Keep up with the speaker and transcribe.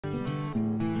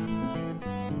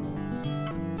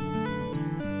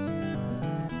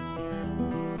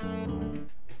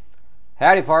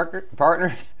Howdy,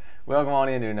 partners. Welcome on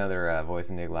into another Voice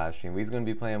of Nick live stream. We're going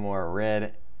to be playing more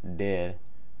Red Dead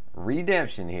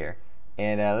Redemption here.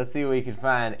 And let's see what we can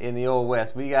find in the Old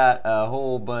West. We got a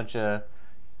whole bunch of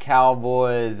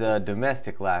cowboys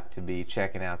domestic life to be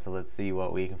checking out, so let's see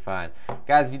what we can find.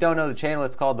 Guys, if you don't know the channel,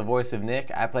 it's called The Voice of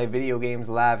Nick. I play video games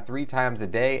live 3 times a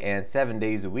day and 7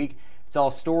 days a week. It's all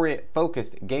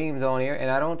story-focused games on here, and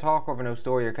I don't talk over no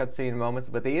story or cutscene moments,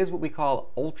 but there is what we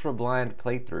call ultra-blind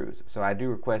playthroughs, so I do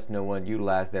request no one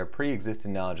utilize their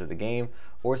pre-existing knowledge of the game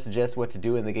or suggest what to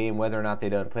do in the game whether or not they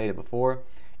done played it before.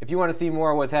 If you want to see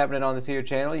more of what's happening on this here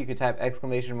channel, you can type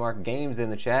 !games in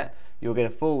the chat. You'll get a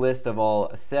full list of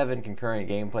all 7 concurrent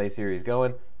gameplay series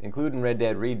going, including Red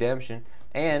Dead Redemption.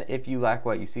 And if you like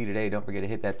what you see today, don't forget to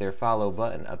hit that there follow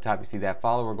button. Up top you see that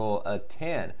follower goal of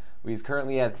 10. He's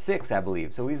currently at 6, I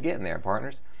believe, so he's getting there,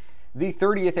 partners. The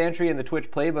 30th entry in the Twitch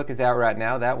playbook is out right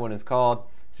now. That one is called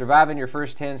Surviving Your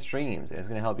First 10 Streams, and it's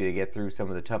going to help you to get through some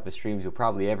of the toughest streams you'll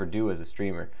probably ever do as a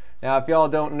streamer. Now, if y'all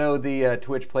don't know the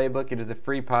Twitch playbook, it is a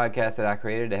free podcast that I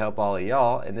created to help all of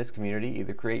y'all in this community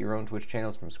either create your own Twitch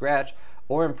channels from scratch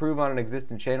or improve on an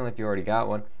existing channel if you already got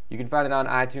one. You can find it on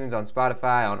iTunes, on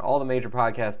Spotify, on all the major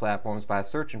podcast platforms by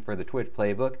searching for the Twitch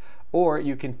playbook, or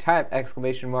you can type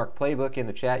 !playbook in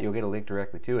the chat. You'll get a link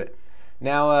directly to it.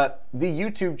 Now, the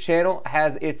YouTube channel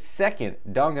has its second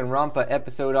Danganronpa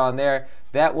episode on there.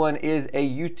 That one is a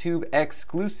YouTube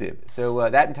exclusive. So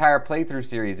that entire playthrough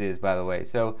series is, by the way.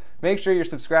 So make sure you're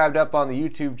subscribed up on the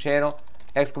YouTube channel,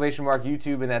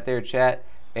 !YouTube in that there chat,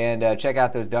 and check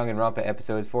out those Danganronpa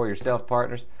episodes for yourself,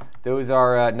 partners. Those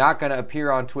are not going to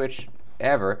appear on Twitch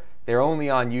ever. They're only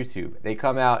on YouTube. They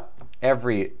come out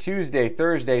every Tuesday,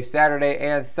 Thursday, Saturday,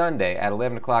 and Sunday at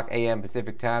 11 o'clock a.m.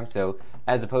 Pacific time. So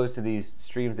as opposed to these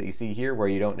streams that you see here where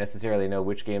you don't necessarily know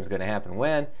which game's going to happen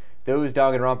when, those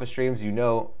Danganronpa streams you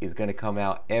know is going to come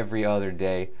out every other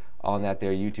day on that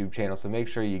there YouTube channel. So make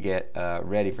sure you get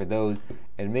ready for those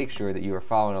and make sure that you are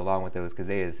following along with those because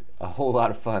it is a whole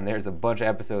lot of fun. There's a bunch of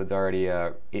episodes already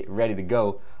ready to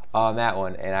go on that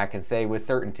one, and I can say with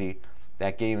certainty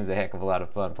that game is a heck of a lot of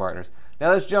fun, partners. Now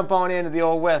let's jump on into the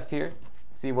Old West here,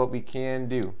 see what we can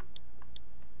do.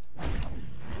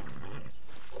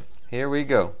 Here we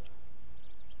go.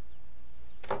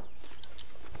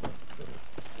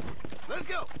 Let's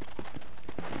go.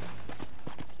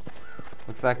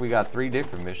 Looks like we got 3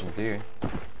 different missions here.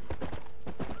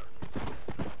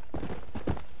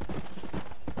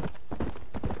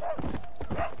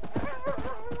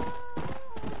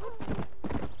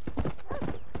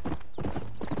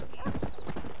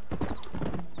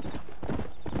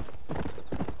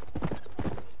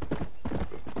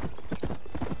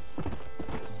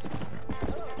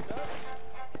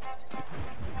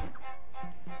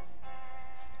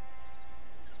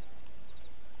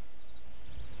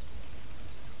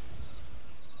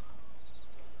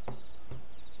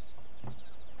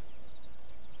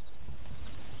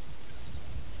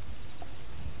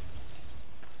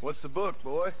 What's the book,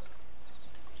 boy?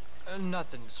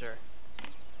 Nothing, sir.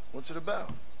 What's it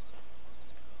about?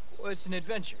 Well, it's an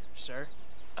adventure, sir.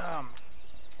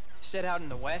 Set out in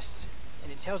the West,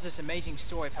 and it tells this amazing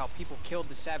story of how people killed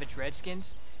the savage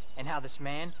Redskins, and how this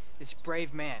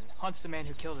brave man, hunts the man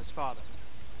who killed his father.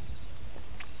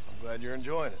 I'm glad you're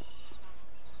enjoying it.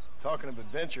 Talking of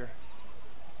adventure,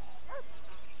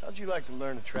 how'd you like to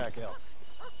learn to track elk?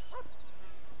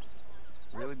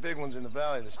 Really big ones in the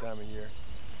valley this time of year.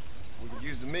 We could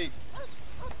use the meat.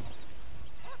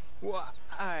 Well,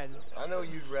 I know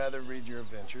you'd rather read your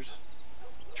adventures.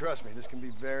 Trust me, this can be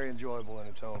very enjoyable in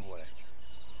its own way.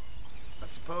 I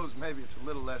suppose maybe it's a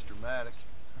little less dramatic.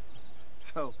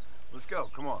 So, let's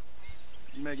go, come on.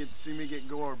 You may get to see me get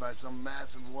gored by some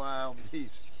massive wild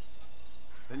beast.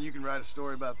 Then you can write a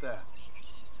story about that.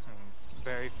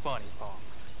 Very funny, Paul.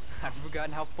 I've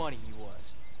forgotten how funny he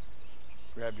was.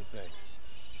 Grab your things.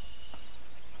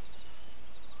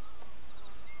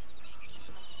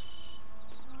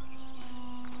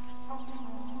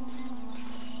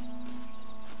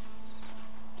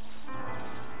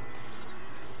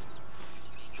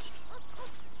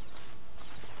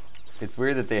 It's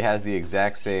weird that they has the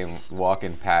exact same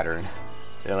walking pattern.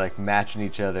 They're like matching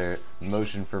each other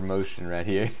motion for motion right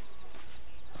here.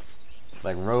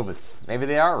 Like robots. Maybe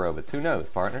they are robots. Who knows,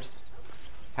 partners?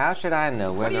 How should I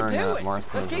know whether or not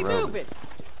Marston is a robot?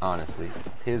 Honestly,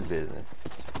 it's his business.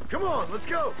 Come on, let's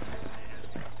go.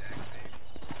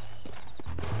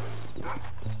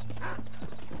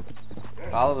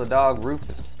 Follow the dog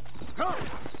Rufus. Come.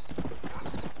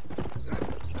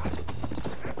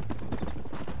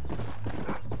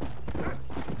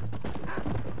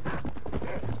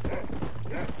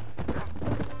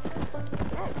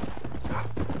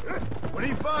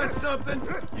 something,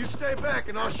 you stay back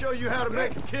and I'll show you how to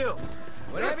make a kill.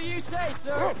 Whatever you say,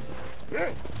 sir.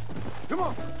 Come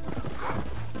on.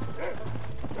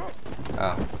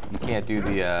 Oh, you can't do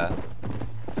the,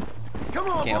 Come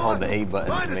on, can't boy. hold the A button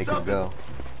Find to us make him something. go.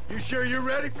 You sure you're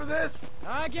ready for this?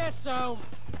 I guess so.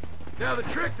 Now the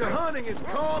trick to hunting is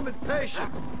calm and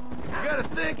patience. You gotta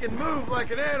think and move like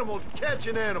an animal to catch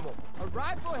an animal. A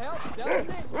rifle helps, doesn't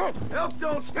it? Elk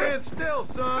don't stand still,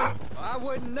 son. I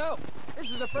wouldn't know. This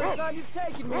is the first time you've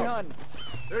taken me hunting.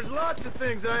 There's lots of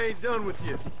things I ain't done with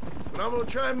you, but I'm gonna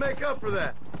try and make up for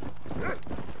that.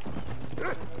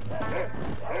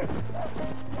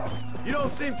 You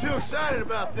don't seem too excited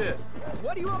about this.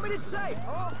 What do you want me to say,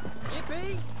 Paul?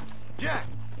 Yippee? Jack,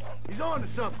 he's on to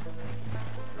something.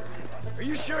 Are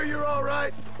you sure you're all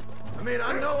right? I mean,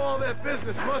 I know all that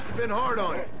business must have been hard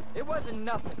on you. It wasn't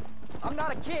nothing. I'm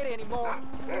not a kid anymore.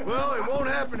 Well, it won't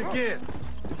happen again.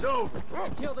 It's over.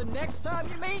 Until the next time,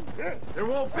 you mean? There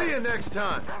won't be a next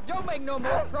time. Don't make no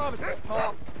more promises,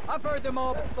 Paul. I've heard them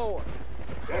all before.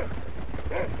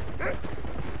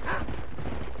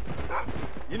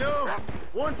 You know,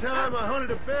 one time I hunted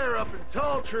a bear up in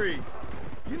tall trees.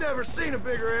 You never seen a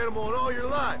bigger animal in all your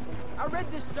life. I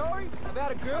read this story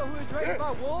about a girl who was raised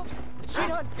by wolves, and she'd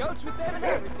hunt goats with them and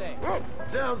everything.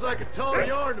 Sounds like a tall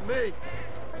yarn to me.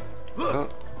 Look, Oh.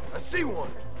 I see one.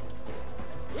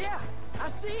 Yeah, I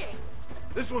see it.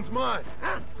 This one's mine.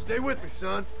 Stay with me,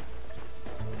 son.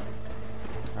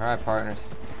 All right, partners.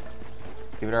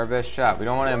 Let's give it our best shot. We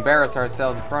don't want to embarrass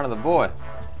ourselves in front of the boy.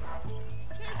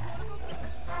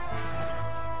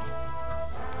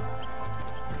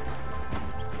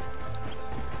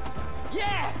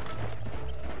 Yeah!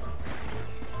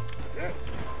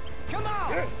 Come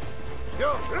on!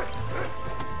 Go.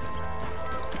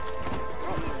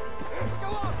 Go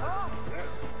on, Paul!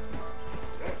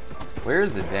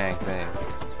 Where's the dang thing?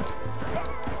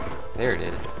 There it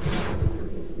is.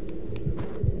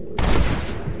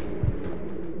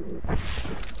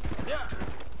 Yeah.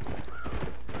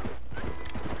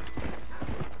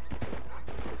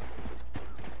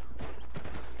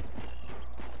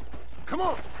 Come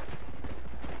on.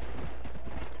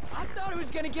 I thought he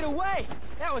was gonna get away.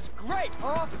 That was great,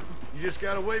 Paul. You just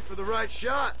gotta wait for the right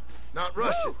shot, not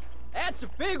rush it. Woo! That's a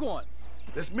big one.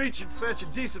 This meat should fetch a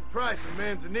decent price in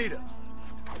Manzanita.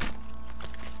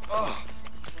 Oh,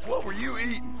 what were you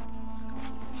eating?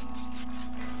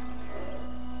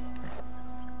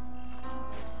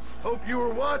 Hope you were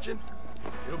watching.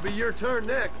 It'll be your turn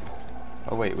next.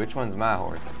 Oh wait, which one's my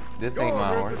horse? This Go ain't on,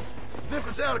 my Rufus. horse. Sniff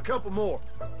us out a couple more.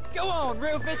 Go on,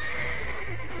 Rufus.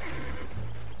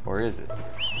 Or is it?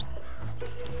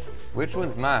 Which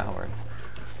one's my horse?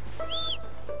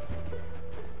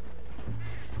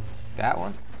 That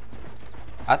one?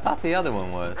 I thought the other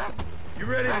one was. You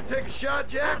ready to take a shot,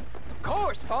 Jack? Of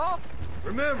course, Paul.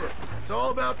 Remember, it's all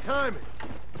about timing.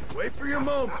 Wait for your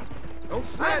moment. Don't I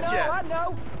snatch know, at I it.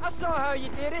 know. I saw how you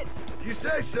did it. If you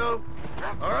say so.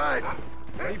 All right.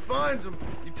 When he finds them,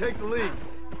 you take the lead.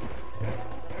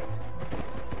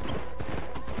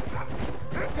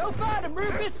 Go find him,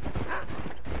 Rufus.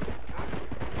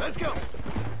 Let's go.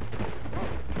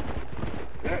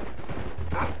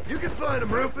 You can find him,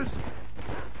 Rufus.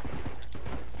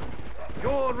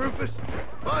 Go on, Rufus.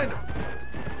 Find him.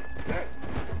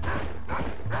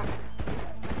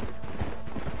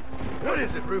 What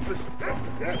is it, Rufus?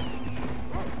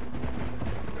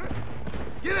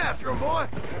 Get after him, boy.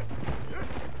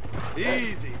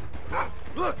 Easy.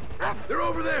 Look, they're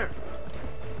over there.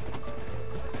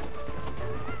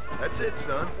 That's it,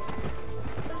 son.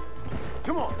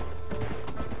 Come on.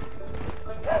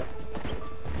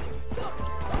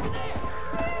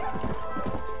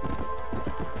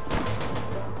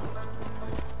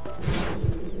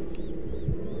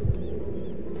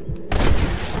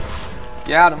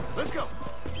 Got him. Let's go.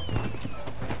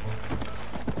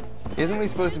 Isn't we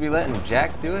supposed to be letting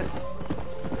Jack do it?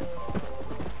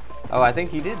 Oh, I think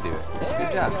he did do it. There Good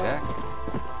you job, go. Jack.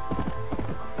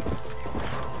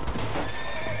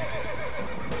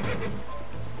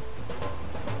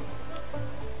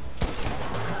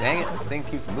 Dang it, this thing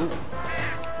keeps moving.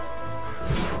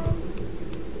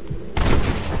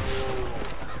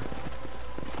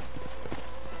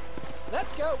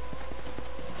 Let's go.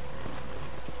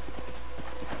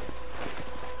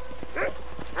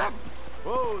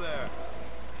 Whoa there.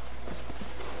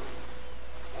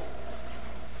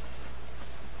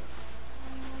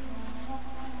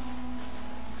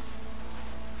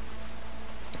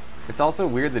 It's also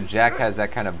weird that Jack has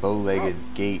that kind of bow-legged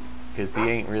gait, because he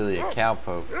ain't really a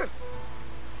cowpoke.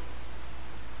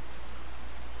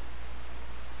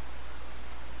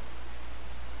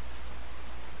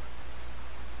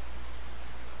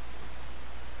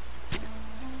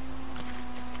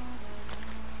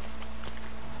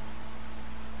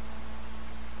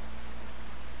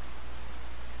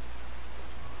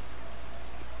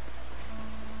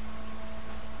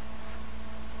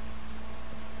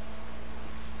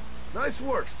 Nice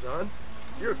work, son.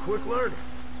 You're a quick learner.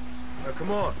 Now, come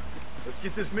on. Let's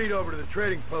get this meat over to the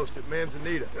trading post at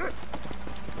Manzanita.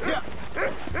 Yeah.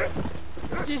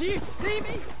 Did you see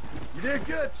me? You did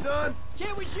good, son.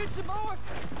 Can't we shoot some more?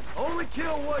 Only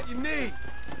kill what you need.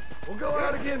 We'll go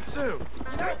out again soon.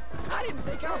 You know, I didn't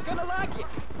think I was gonna like it.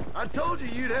 I told you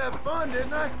you'd have fun,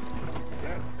 didn't I?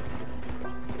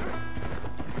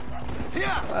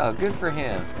 Yeah. Well, good for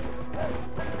him.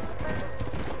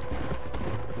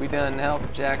 We done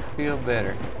helped Jack feel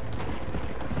better.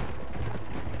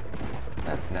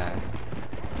 That's nice.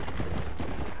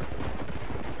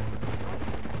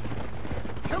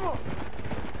 Come on.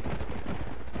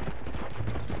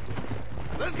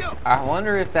 Let's go. I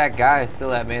wonder if that guy is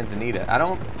still at Manzanita. I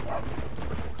don't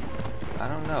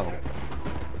know.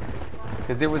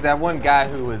 Because there was that one guy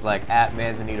who was like at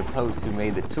Manzanita Post who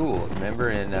made the tools, remember,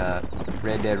 in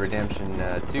Red Dead Redemption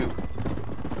 2.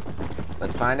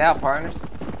 Let's find out, partners.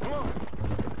 Come on.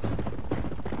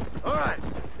 All right,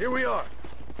 here we are.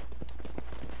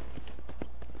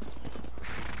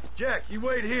 Jack, you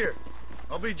wait here.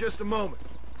 I'll be just a moment.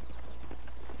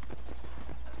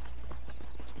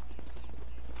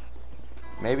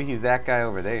 Maybe he's that guy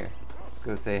over there. Let's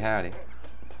go say howdy.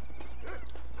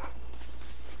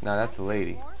 No, that's a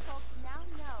lady. More folks now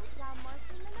know John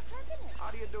Marston than the president.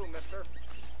 How do you do, mister?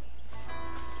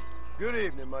 Good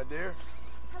evening, my dear.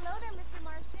 Hello there, Mr.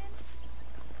 Marston.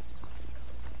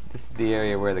 This is the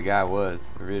area where the guy was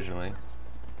originally.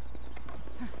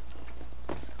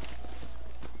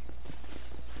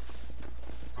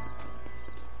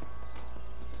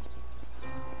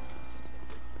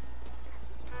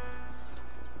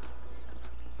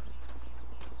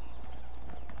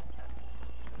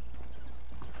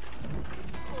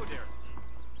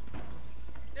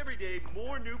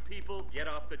 More new people get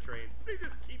off the trains. They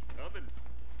just keep coming.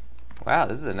 Wow,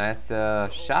 this is a nice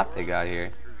shop they got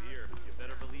here. Through here, you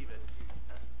better believe it.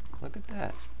 Look at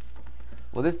that.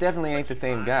 Well, this definitely ain't the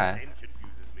same guy.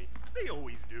 Confuses me. They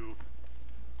always do.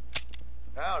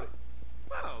 Howdy.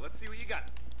 Well, let's see what you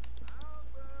got.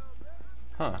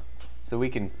 Huh. So we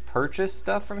can purchase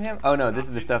stuff from him? Oh no, this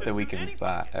is the stuff that we can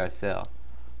buy or sell.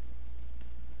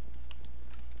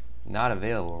 Not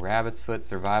available. Rabbit's Foot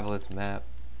Survivalist Map.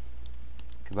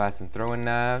 Could buy some throwing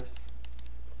knives.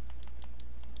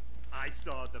 I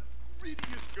saw the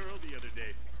prettiest girl the other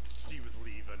day. She was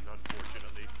leaving,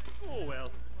 unfortunately. Oh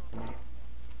well.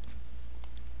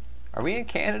 Are we in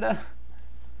Canada?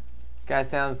 Guy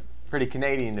sounds pretty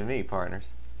Canadian to me,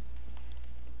 partners.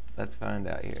 Let's find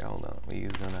out here. Hold on. We're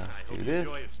gonna do this.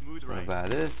 Gonna buy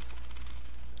this.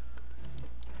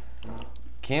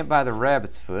 Can't buy the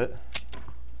rabbit's foot.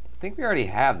 I think we already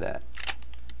have that.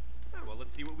 Well,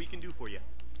 let's see what we can do for you.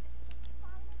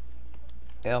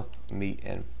 Elk meat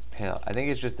and pelt. I think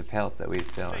it's just the pelts that we're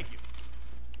selling. Thank you.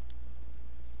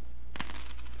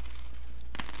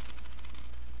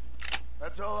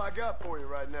 That's all I got for you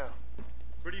right now.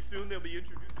 Pretty soon they'll be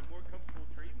introducing more comfortable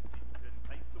trading seats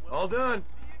to entice the wealthy. All done.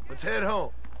 Let's head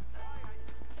home.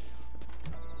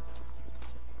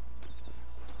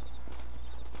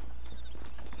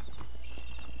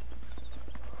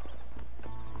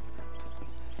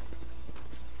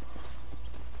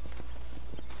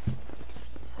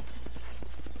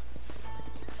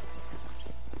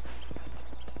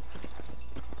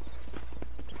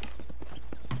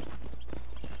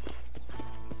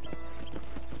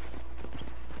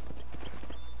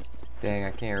 Dang,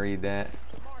 I can't read that.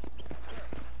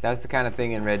 That's the kind of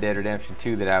thing in Red Dead Redemption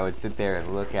 2 that I would sit there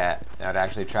and look at. I'd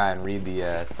actually try and read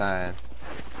the signs.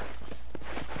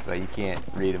 But you can't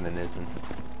read them in this one.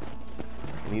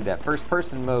 You need that first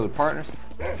person mode, partners.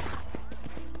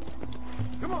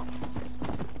 Come on.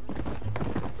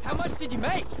 How much did you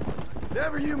make?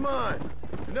 Never you mind.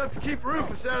 Enough to keep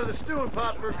Rufus out of the stewing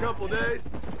pot for a couple of days.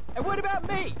 And what about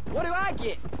me? What do I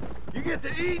get? You get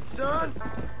to eat, son.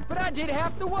 But I did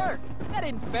half the work. That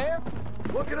isn't fair.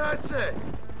 What can I say?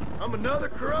 I'm another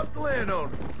corrupt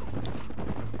landowner.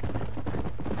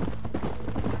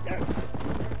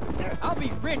 I'll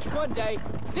be rich one day,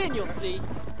 then you'll see.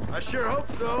 I sure hope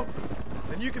so.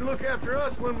 And you can look after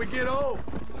us when we get old.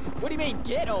 What do you mean,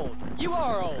 get old? You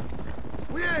are old.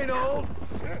 We ain't old.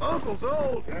 Uncle's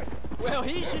old. Well,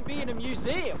 he should be in a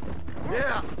museum.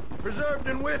 Yeah, preserved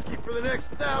in whiskey for the next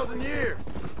 1,000 years.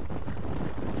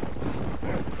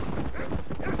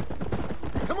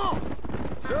 Come on.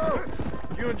 So,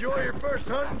 you enjoy your first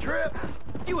hunting trip?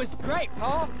 It was great,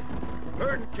 Pa.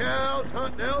 Herding cows,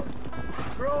 hunting elk,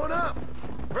 growing up.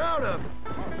 Proud of it.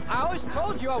 I always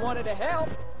told you I wanted to help.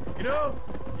 You know,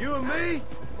 you and me,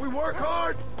 we work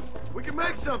hard. We can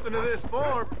make something of this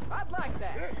farm. I'd like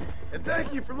that. And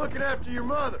thank you for looking after your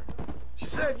mother. She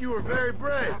said you were very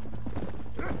brave.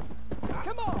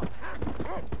 Come on!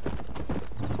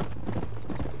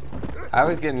 I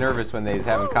always get nervous when they're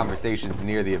having conversations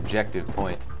near the objective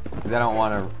point, because I don't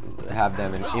want to have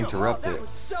them interrupt That it.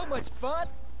 was so much fun.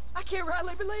 I can't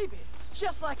rightly believe it.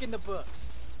 Just like in the books.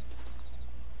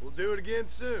 We'll do it again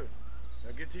soon.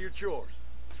 Now get to your chores.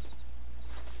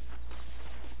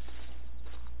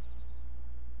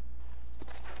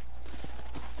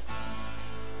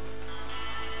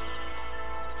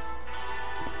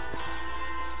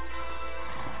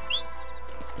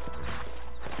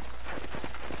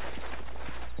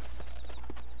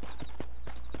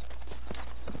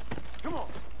 Come on.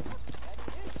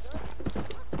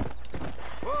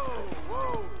 Whoa,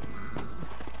 whoa.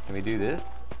 Can we do this?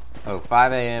 Oh,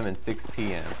 5 a.m. and 6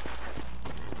 p.m.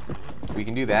 We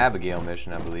can do the Abigail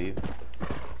mission, I believe.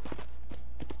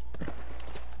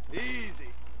 Easy.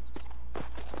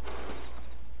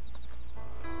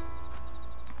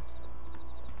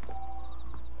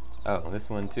 Oh, this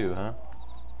one too, huh?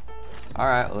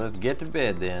 Alright, well, let's get to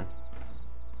bed then.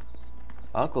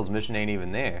 Uncle's mission ain't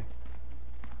even there.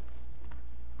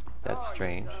 That's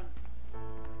strange.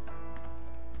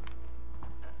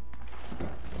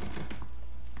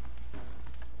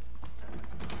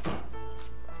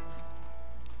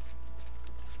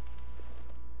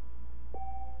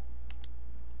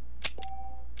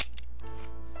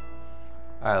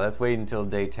 Alright, let's wait until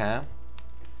daytime.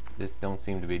 This don't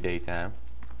seem to be daytime.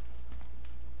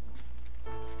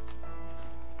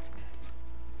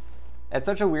 That's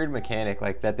such a weird mechanic,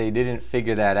 like that they didn't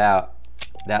figure that out.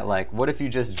 That like, what if you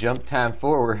just jump time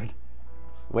forward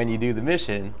when you do the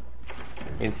mission?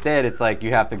 Instead, it's like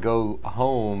you have to go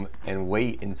home and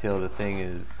wait until the thing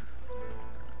is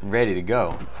ready to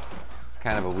go. It's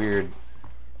kind of a weird...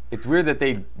 It's weird that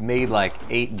they made like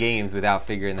 8 games without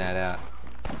figuring that out.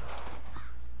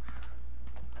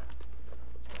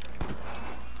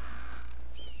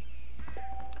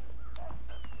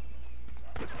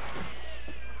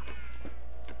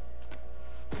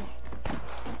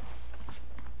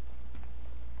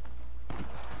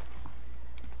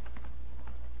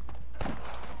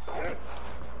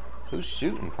 Who's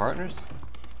shooting, partners?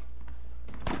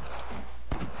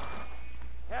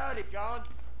 Howdy, Con.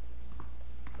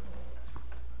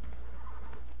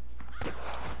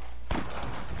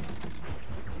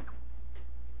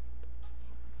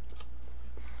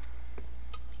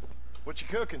 What you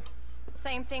cooking?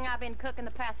 Same thing I've been cooking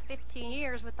the past 15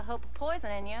 years with the hope of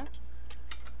poisoning you.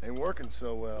 Ain't working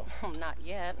so well. Not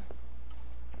yet.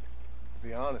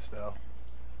 Be honest though.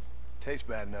 Tastes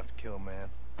bad enough to kill a man.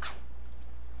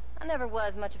 I never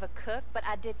was much of a cook, but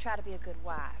I did try to be a good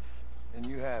wife. And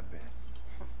you have been.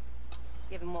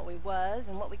 Given what we was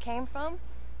and what we came from,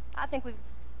 I think we've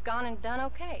gone and done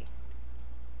okay.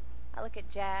 I look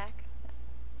at Jack.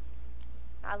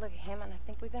 I look at him and I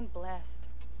think we've been blessed.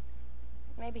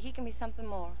 Maybe he can be something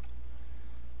more.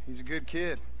 He's a good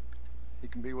kid. He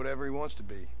can be whatever he wants to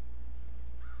be.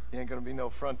 He ain't gonna be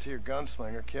no frontier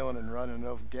gunslinger killing and running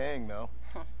no gang, though.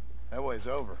 That way's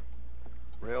over.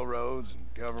 Railroads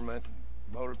and government and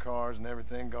motor cars and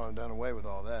everything gone and done away with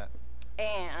all that.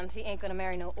 And he ain't gonna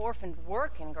marry no orphaned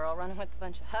working girl running with a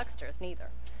bunch of hucksters, neither.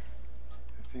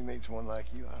 If he meets one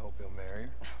like you, I hope he'll marry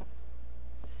her.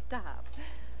 Stop.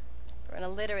 For an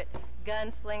illiterate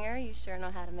gunslinger, you sure know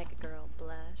how to make a girl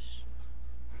blush.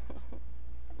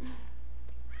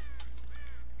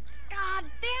 God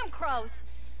damn crows!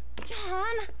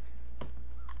 John!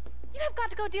 You have got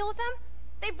to go deal with them.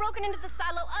 They've broken into the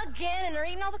silo again and are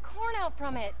eating all the corn out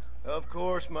from it. Of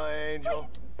course, my angel. Wait,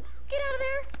 get out of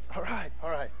there. All right, all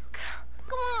right.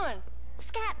 Come on.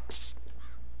 Scat. Shh.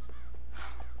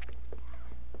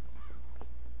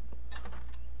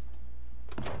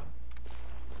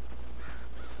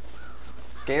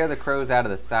 Scare the crows out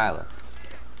of the silo.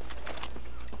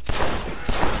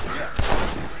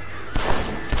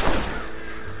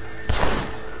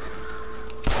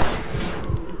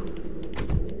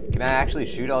 Can I actually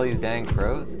shoot all these dang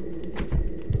crows?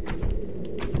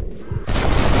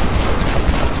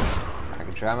 I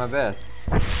can try my best.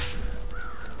 I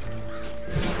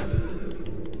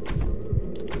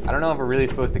don't know if we're really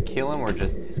supposed to kill them or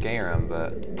just scare them,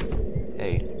 but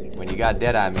hey, when you got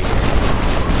Deadeye meter,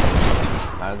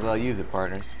 might as well use it,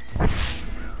 partners.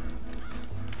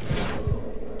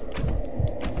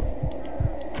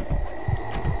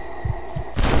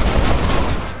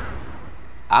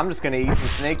 I'm just gonna eat some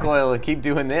snake oil and keep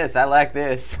doing this. I like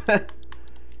this.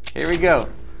 Here we go.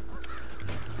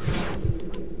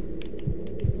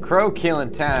 Crow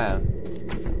killing time.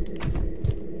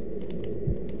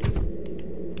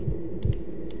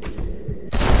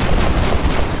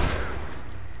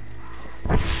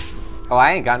 Oh,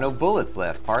 I ain't got no bullets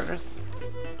left, partners.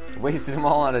 Wasted them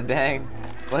all on a dang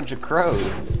bunch of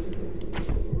crows.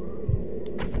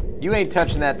 You ain't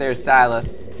touching that there, Sila.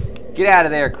 Get out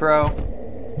of there, crow.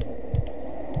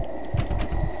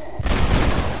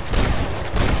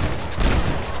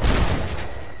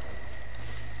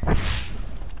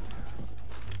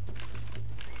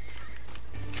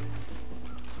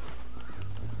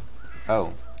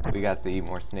 Oh, we got to eat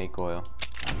more snake oil.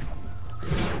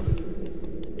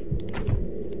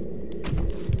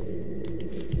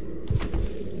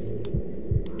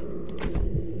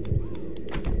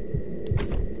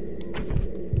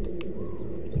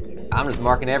 I'm just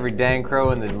marking every dang crow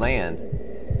in the land.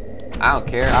 I don't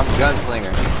care, I'm a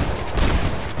gunslinger.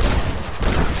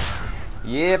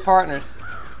 Yeah, partners.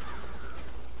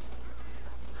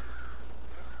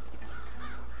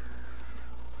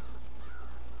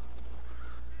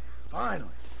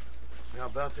 Finally. Now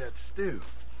about that stew.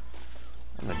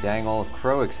 I'm a dang old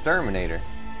crow exterminator.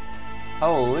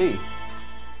 Holy.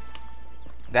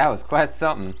 That was quite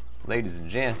something, ladies and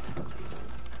gents.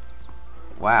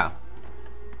 Wow.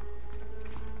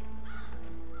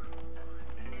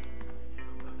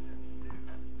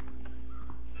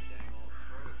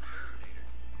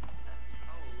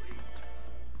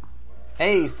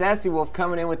 Hey, Sassy Wolf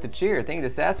coming in with the cheer. Thank you to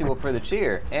Sassy Wolf for the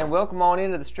cheer. And welcome on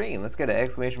into the stream. Let's get an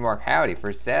exclamation mark howdy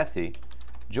for Sassy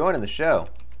joining the show.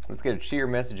 Let's get a cheer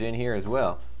message in here as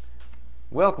well.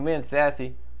 Welcome in,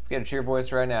 Sassy. Let's get a cheer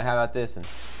voice right now. How about this one?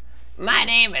 My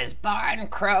name is Barn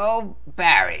Crow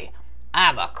Barry.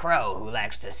 I'm a crow who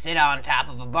likes to sit on top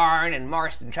of a barn and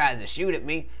Marston tries to shoot at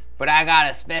me, but I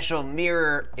got a special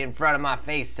mirror in front of my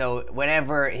face, so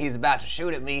whenever he's about to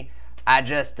shoot at me, I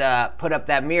just put up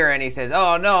that mirror and he says,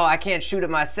 oh no, I can't shoot at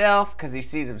myself, because he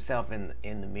sees himself in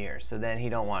the mirror, so then he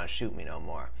don't want to shoot me no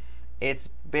more. It's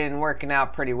been working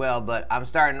out pretty well, but I'm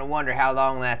starting to wonder how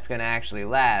long that's going to actually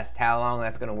last, how long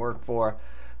that's going to work for.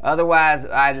 Otherwise,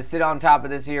 I just sit on top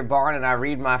of this here barn and I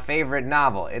read my favorite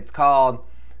novel. It's called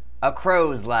A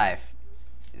Crow's Life,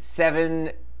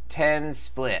 7-10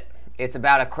 split. It's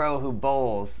about a crow who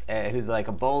bowls, who's like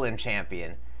a bowling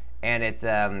champion, and it's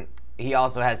he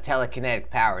also has telekinetic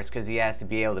powers because he has to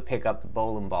be able to pick up the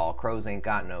bowling ball. Crows ain't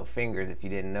got no fingers. If you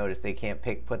didn't notice, they can't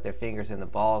put their fingers in the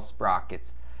ball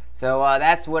sprockets. So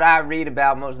that's what I read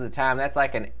about most of the time. That's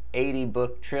like an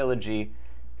 80-book trilogy.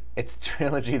 It's a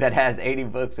trilogy that has 80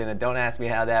 books in it. Don't ask me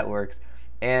how that works.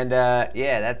 And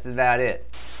yeah, that's about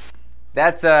it.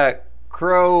 That's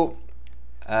Crow,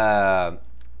 Barn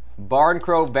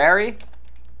Crow Barry.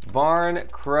 Barn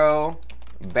Crow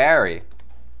Barry.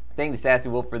 Thank you to Sassy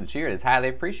Wolf for the cheer. It is highly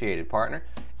appreciated, partner.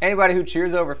 Anybody who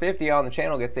cheers over 50 on the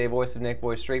channel gets a Voice of Nick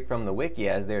voice straight from the wiki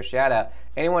as their shout out.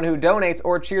 Anyone who donates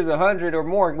or cheers 100 or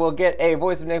more will get a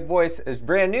Voice of Nick voice, a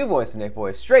brand new Voice of Nick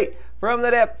voice, straight from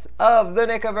the depths of the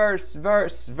Nickiverse.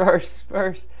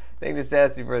 Verse. Thank you to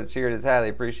Sassy for the cheer. It is highly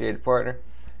appreciated, partner.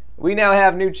 We now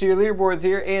have new cheer leaderboards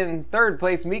here. In third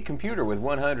place, Meat Computer with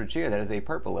 100 cheer. That is a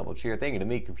purple level cheer. Thank you to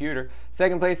Meat Computer.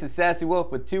 Second place is Sassy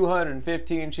Wolf with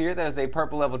 215 cheer. That is a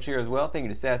purple level cheer as well. Thank you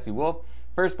to Sassy Wolf.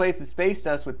 First place is Space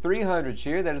Dust with 300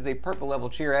 cheer. That is a purple level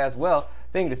cheer as well.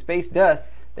 Thank you to Space Dust.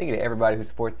 Thank you to everybody who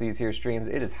supports these here streams.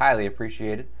 It is highly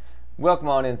appreciated. Welcome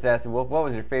on in, Sassy Wolf. What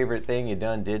was your favorite thing you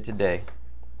did today?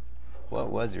 What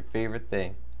was your favorite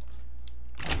thing?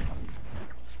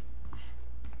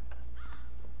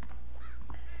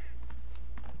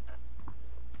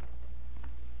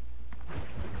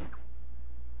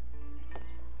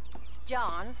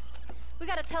 John, we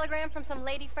got a telegram from some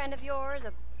lady friend of yours,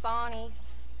 a Bonnie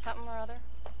something or other.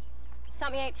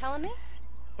 Something you ain't telling me?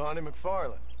 Bonnie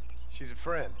McFarland. She's a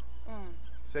friend.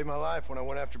 Saved my life when I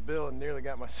went after Bill and nearly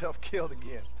got myself killed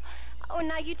again. Oh, and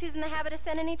now you two's in the habit of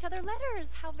sending each other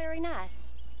letters. How very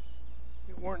nice.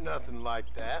 It weren't nothing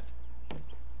like that.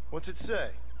 What's it say?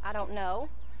 I don't know.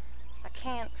 I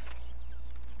can't...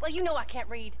 Well, you know I can't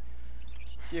read.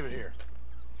 Give it here.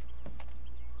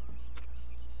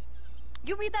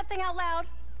 You read that thing out loud?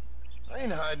 I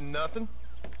ain't hiding nothing.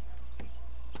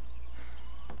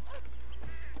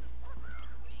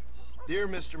 Dear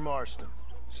Mr. Marston,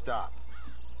 stop.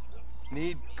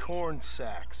 Need corn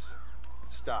sacks.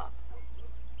 Stop.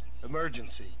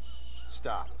 Emergency.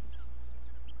 Stop.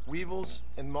 Weevils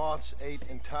and moths ate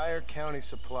entire county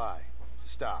supply.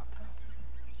 Stop.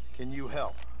 Can you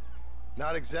help?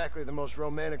 Not exactly the most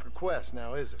romantic request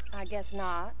now, is it? I guess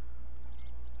not.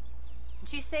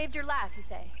 She saved your life, you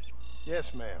say?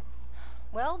 Yes, ma'am.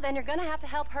 Well, then you're gonna have to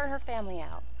help her and her family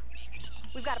out.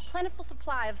 We've got a plentiful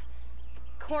supply of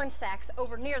corn sacks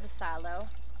over near the silo.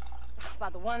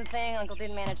 About the one thing Uncle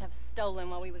didn't manage to have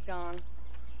stolen while we was gone.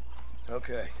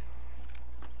 Okay.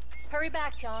 Hurry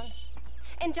back, John.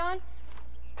 And John,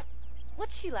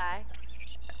 what's she like?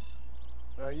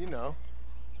 You know,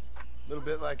 a little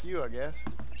bit like you, I guess.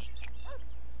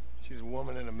 She's a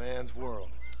woman in a man's world.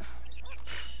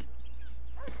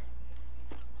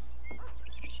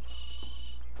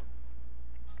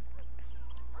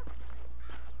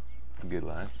 It's a good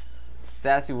line.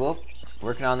 Sassy Wolf,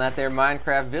 working on that there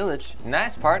Minecraft village.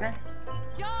 Nice, partner.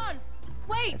 John,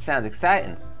 wait! It sounds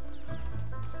exciting.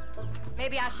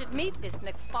 Maybe I should meet this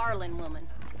McFarlane woman.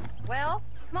 Well,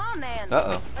 come on then.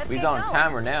 Uh-oh. Let's We's get on going.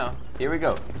 timer now. Here we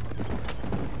go.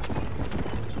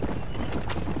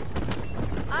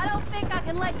 I don't think I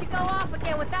can let you go off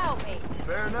again without me.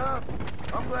 Fair enough.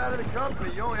 I'm glad of the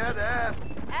company. You only had to ask.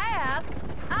 Ask?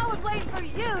 I was waiting for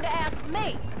you to ask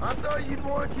me. I thought you'd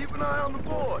want to keep an eye on the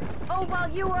boy. Oh, while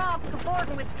you were off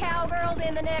cavorting with cowgirls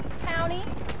in the next county?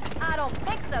 I don't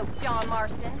think so, John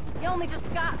Marston. You only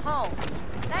just got home.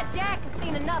 That Jack has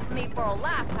seen enough of me for a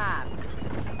lifetime.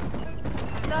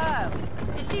 So,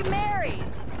 is she married?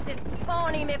 This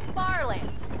Bonnie McFarlane?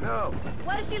 No,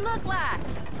 What does she look like?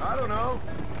 I don't know.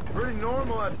 Pretty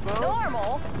normal, I suppose.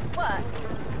 Normal? What?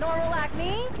 Normal like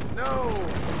me? No.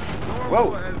 Whoa.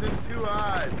 Normal as in 2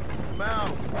 eyes,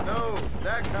 mouth, nose,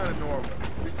 that kind of normal.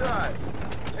 Besides,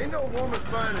 ain't no woman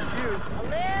fine as you. A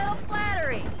little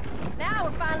flattery. Now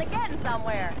we're finally getting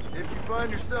somewhere. If you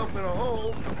find yourself in a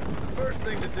hole, the first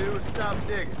thing to do is stop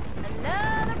digging.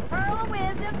 Another pearl of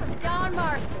wisdom from John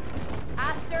Marston.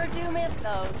 I sure do miss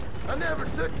those. I never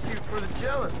took you for the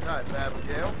jealous type,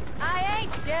 Abigail. I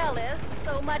ain't jealous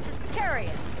so much as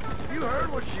curious. You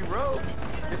heard what she wrote.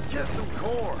 It's just some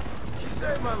corn. She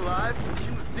saved my life, and she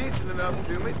was decent enough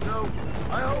to me, so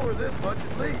I owe her this much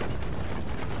at least.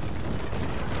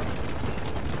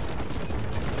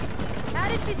 How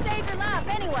did she save your life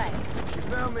anyway? She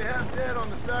found me half dead on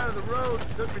the side of the road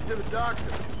and took me to the doctor.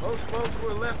 Most folks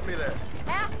would have left me there.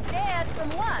 Half dead from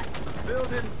what? Bill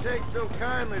didn't take so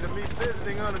kindly to me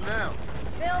visiting unannounced.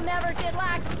 Bill never did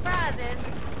like surprises.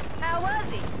 How was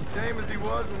he? Same as he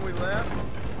was when we left.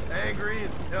 Angry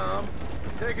and dumb.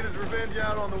 Taking his revenge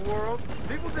out on the world.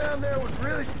 People down there was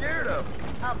really scared of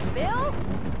him. Of Bill?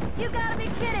 You gotta be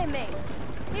kidding me.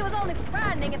 He was only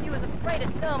frightening if he was afraid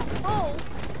of dumb fools.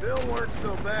 Bill weren't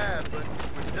so bad, but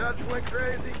when Dutch went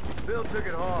crazy, Bill took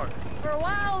it hard. For a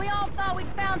while, we all thought we'd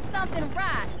found something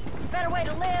right. Better way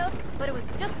to live, but it was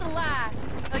just a lie.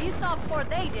 So you saw before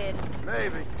they did.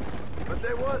 Maybe. But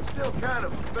they was still kind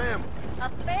of a family. A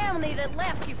family that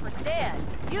left you for dead.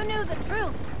 You knew the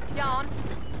truth, John,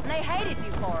 and they hated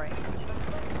you for it.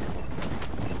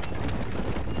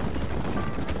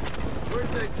 Where'd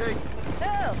they take you?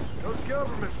 Who? Those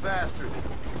government bastards.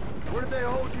 Where did they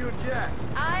hold you and Jack?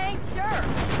 I ain't sure.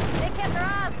 They kept their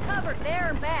eyes covered there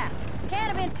and back.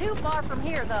 Can't have been too far from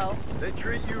here, though. They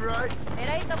treat you right? It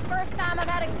ain't the first time I've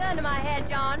had a gun to my head,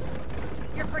 John.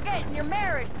 You're forgetting your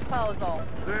marriage proposal.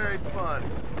 Very funny.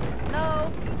 No,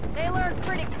 they learned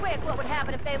pretty quick what would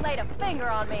happen if they laid a finger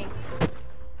on me.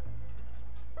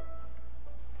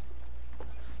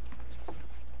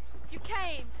 You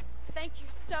came. Thank you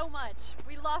so much.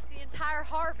 We lost the entire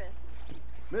harvest.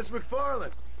 Miss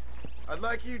McFarlane, I'd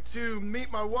like you to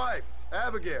meet my wife,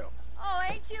 Abigail. Oh,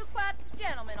 ain't you quite the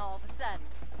gentleman all of a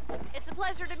sudden? It's a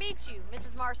pleasure to meet you,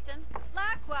 Mrs. Marston.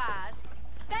 Likewise.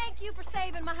 Thank you for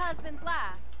saving my husband's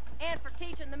life. And for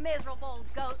teaching the miserable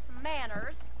goats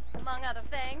manners, among other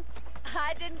things.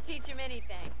 I didn't teach him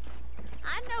anything.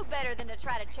 I know better than to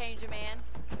try to change a man.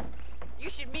 You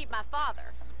should meet my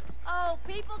father. Oh,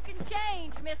 people can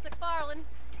change, Miss McFarlane.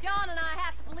 John and I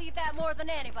have to believe that more than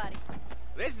anybody.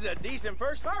 This is a decent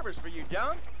first harvest for you,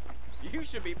 John. You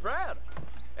should be proud.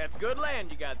 That's good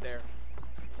land you got there.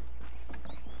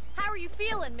 How are you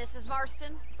feeling, Mrs.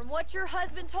 Marston? From what your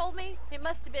husband told me, it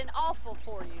must have been awful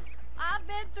for you. I've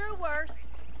been through worse,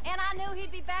 and I knew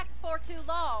he'd be back before too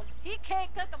long. He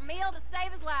can't cook a meal to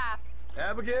save his life.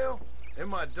 Abigail, in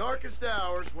my darkest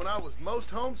hours, when I was most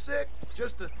homesick,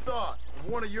 just the thought of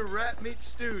one of your rat meat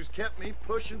stews kept me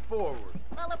pushing forward.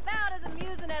 Well, about as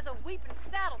amusing as a weeping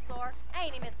saddle sore,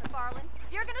 ain't he, Miss McFarlane?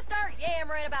 If you're gonna start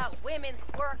yammering about women's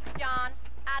work, John,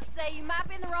 I'd say you might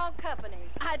be in the wrong company.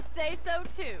 I'd say so,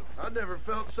 too. I never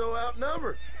felt so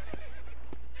outnumbered.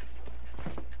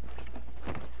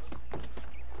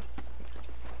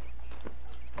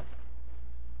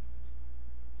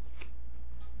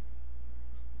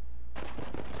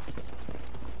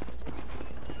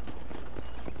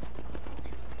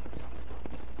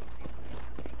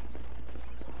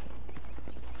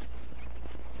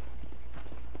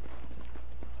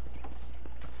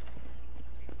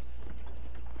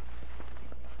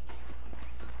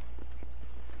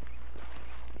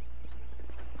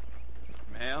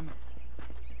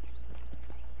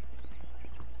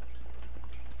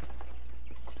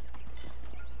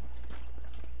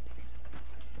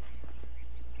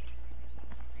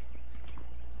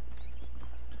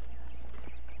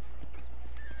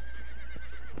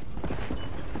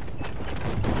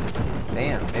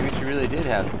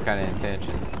 have some kind of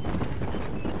intentions.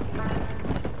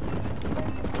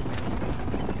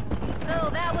 So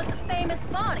that was the famous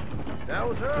Bonnie. That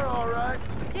was her, all right.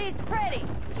 She's pretty.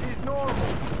 She's normal,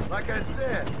 like I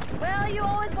said. Well, you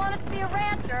always wanted to be a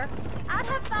rancher. I'd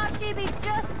have thought she'd be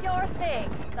just your thing.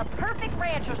 The perfect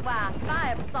rancher's wife, if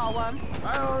I ever saw one.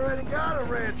 I already got a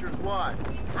rancher's wife.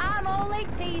 I'm only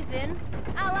teasing.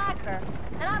 I like her,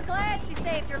 and I'm glad she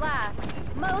saved your life.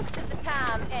 Most of the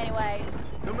time, anyway.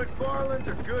 The McFarlands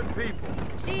are good people.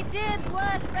 She did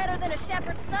blush redder than a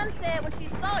shepherd's sunset when she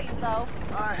saw you, though.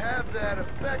 I have that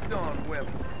effect on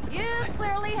women. You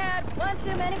clearly had one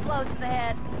too many blows to the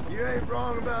head. You ain't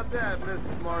wrong about that,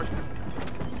 Mrs. Marston.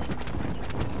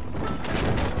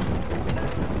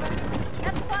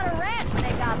 That's quite a ranch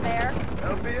they got there.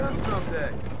 That'll be us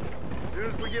someday. As soon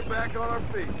as we get back on our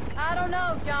feet. I don't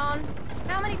know, John.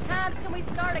 How many times can we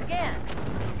start again?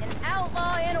 An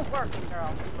outlaw and a working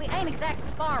girl. We ain't exactly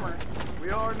farmers. We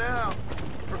are now.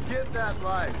 Forget that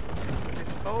life.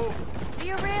 It's over. Do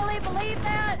you really believe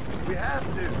that? We have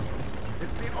to.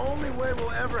 It's the only way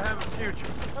we'll ever have a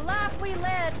future. The life we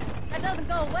led, that doesn't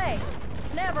go away.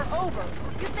 It's never over.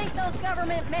 You think those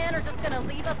government men are just gonna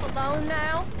leave us alone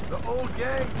now? The old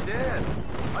gang's dead.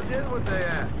 I did what they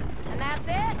asked. And that's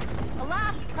it? A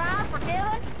life of crime for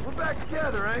killing? We're back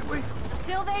together, ain't we?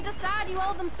 Until they decide you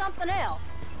owe them something else.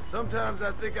 Sometimes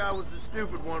I think I was the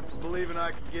stupid one for believing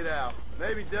I could get out.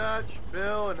 Maybe Dutch,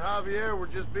 Bill, and Javier were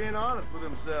just being honest with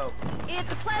themselves.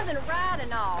 It's a pleasant ride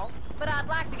and all, but I'd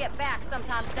like to get back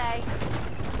sometime today.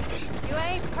 You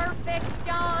ain't perfect,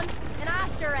 John, and I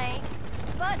sure ain't.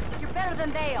 But you're better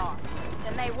than they are,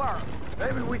 than they were.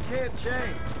 Maybe we can't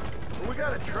change, but we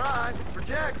gotta try, for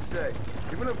Jack's sake.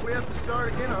 Even if we have to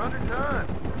start again 100 times.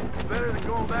 It's better than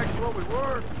going back to what we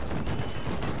were.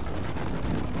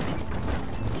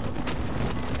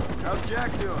 How's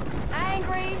Jack doing?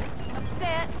 Angry,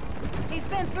 upset. He's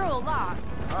been through a lot.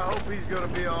 I hope he's gonna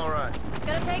be all right. It's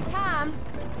gonna take time.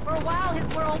 For a while,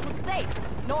 his world was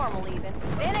safe. Normal, even.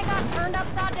 Then it got turned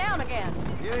upside down again.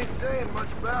 He ain't saying much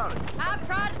about it. I've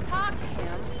tried to talk to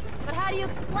him, but how do you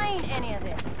explain any of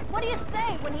this? What do you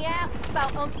say when he asks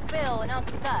about Uncle Bill and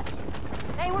Uncle Dutch?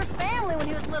 They were family when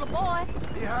he was a little boy.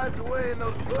 He hides away in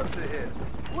those books of his.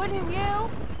 Wouldn't you?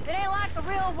 It ain't like the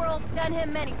real world's done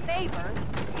him many favors.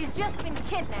 He's just been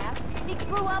kidnapped. He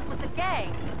grew up with the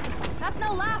gang. That's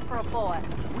no life for a boy.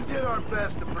 We did our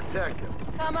best to protect him.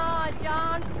 Come on,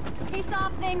 John. He saw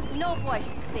things no boy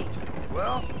should see.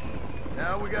 Well,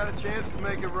 now we got a chance to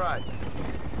make it right.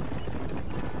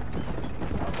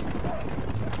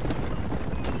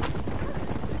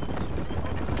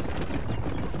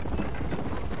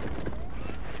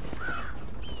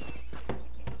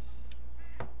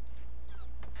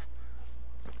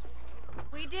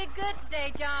 We did good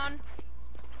today, John.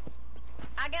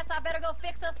 I guess I better go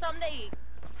fix us something to eat.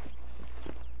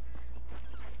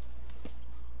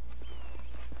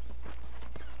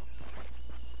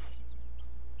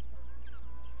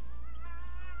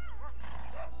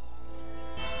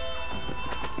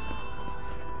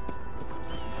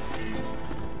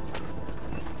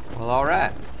 Well, all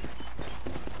right.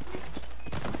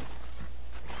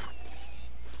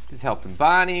 He's helping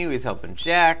Bonnie. He's helping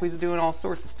Jack. He's doing all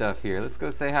sorts of stuff here. Let's go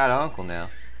say hi to Uncle now.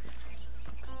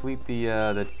 Complete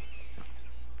the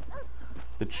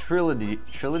trilogy,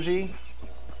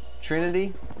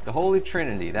 Trinity, the Holy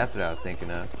Trinity. That's what I was thinking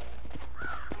of.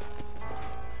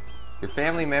 Your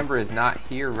family member is not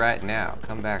here right now.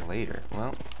 Come back later.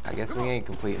 Well, I guess we ain't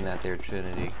completing that there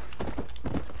Trinity.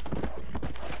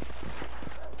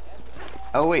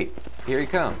 Oh wait, here he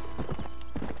comes.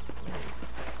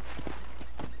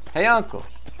 Hey Uncle,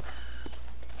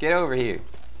 get over here.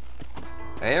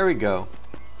 There we go.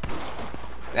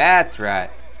 That's right.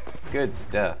 Good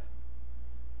stuff.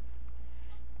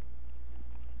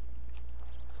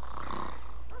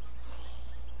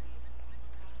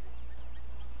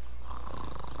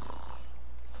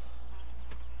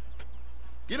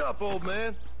 Get up, old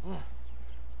man.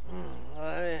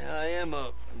 I am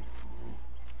up.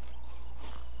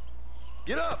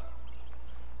 Get up.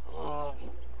 Oh.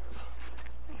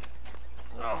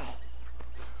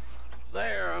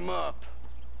 There, I'm up.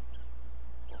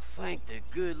 Well, thank the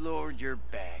good Lord you're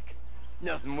back.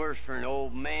 Nothing worse for an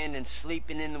old man than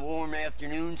sleeping in the warm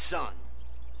afternoon sun.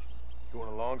 You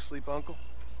want a long sleep, Uncle?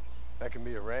 That can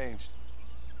be arranged.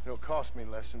 It'll cost me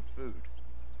less than food.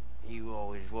 You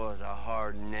always was a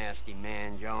hard and nasty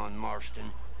man, John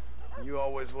Marston. You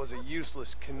always was a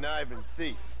useless, conniving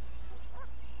thief.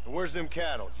 And where's them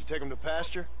cattle? Did you take them to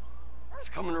pasture? It's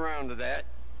coming around to that.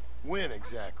 When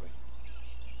exactly?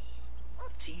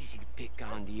 It's easy to pick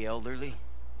on the elderly.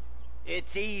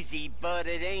 It's easy, but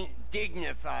it ain't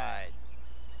dignified.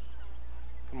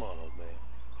 Come on, old man.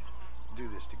 Do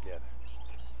this together.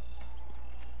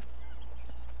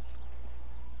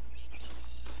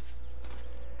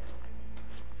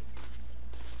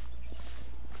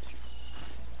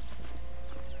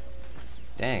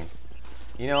 Dang.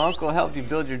 You know, Uncle helped you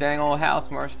build your dang old house,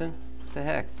 Marston. What the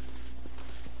heck?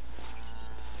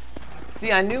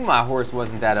 See, I knew my horse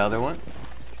wasn't that other one.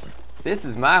 This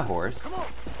is my horse. Come on.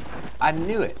 I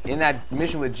knew it. In that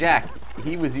mission with Jack,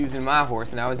 he was using my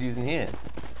horse and I was using his.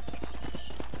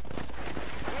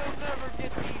 We'll never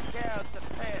get these cows to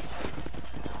pass.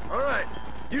 All right,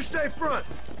 you stay front.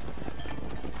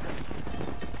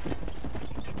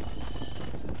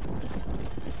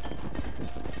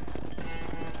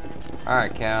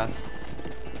 Alright, cows.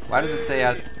 Why does it say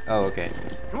out? Oh, okay.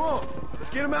 Come on, let's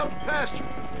get him out to pasture.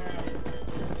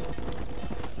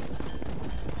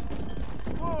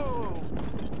 Whoa!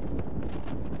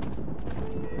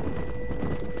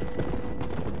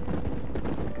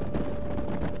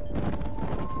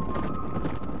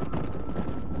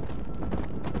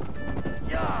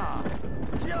 Yeah!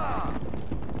 Yeah!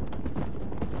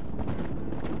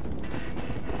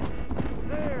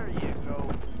 There you go.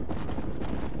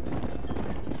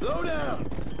 Slow down.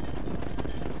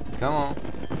 Come on.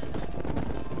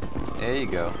 There you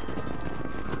go.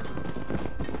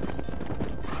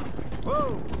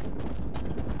 Whoa.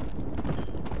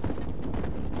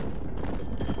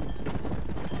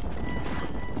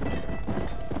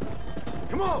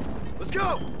 Come on, let's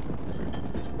go.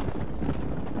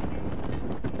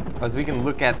 Because we can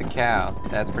look at the cows.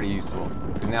 That's pretty useful.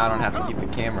 Now I don't have to keep the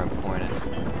camera pointed.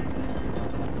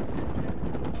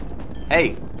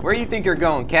 Hey, where do you think you're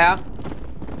going, cow?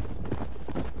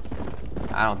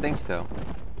 I don't think so.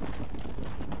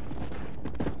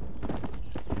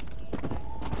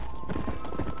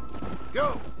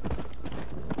 Go.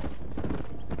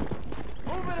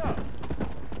 Move it up.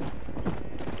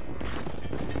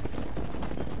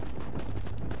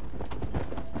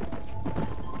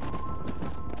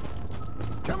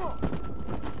 Come on.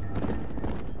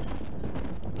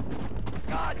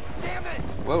 God damn it!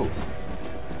 Whoa.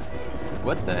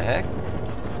 What the heck?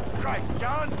 Christ,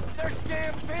 John, they're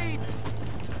stampede!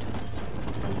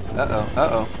 Uh-oh,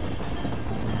 uh-oh.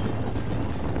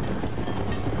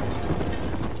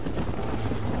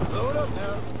 Slow it up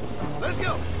now. Let's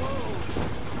go.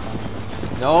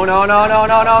 No, no, no, no,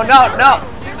 no, no, no, no!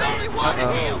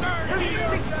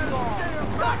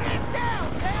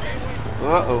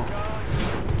 Uh-oh.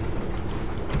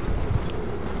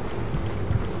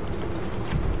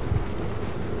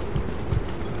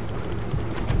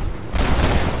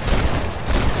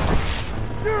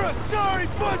 You're a sorry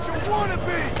bunch of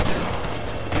wannabes.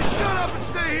 You shut up and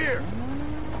stay here.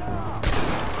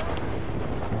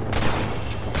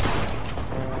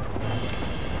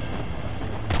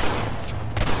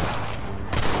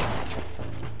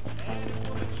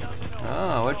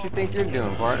 Oh, what you think you're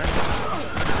doing, partner?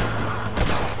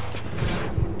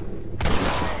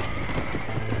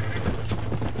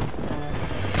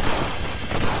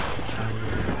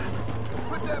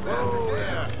 Put that back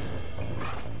there.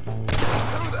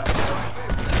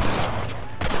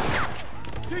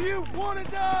 Do you want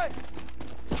to die?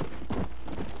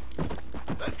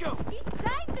 Let's go.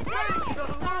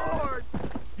 The Lord!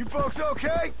 You folks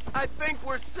okay? I think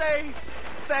we're safe.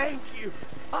 Thank you.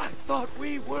 I thought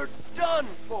we were done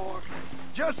for.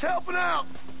 Just helping out.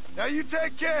 Now you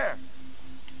take care.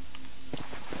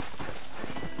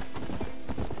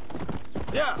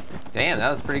 Yeah, Damn, that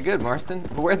was pretty good, Marston.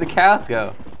 But where'd the cows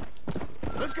go?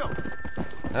 let's go.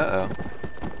 Uh-oh.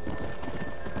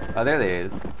 Oh, there they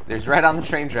is. There's right on the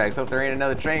train tracks. Hope there ain't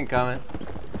another train coming.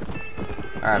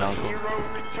 Alright, Uncle. Hero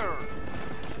return.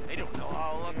 They don't know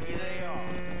how lucky they are.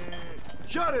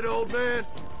 Shut it, old man.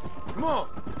 Come on.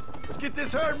 Let's get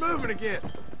this herd moving again.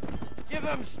 Give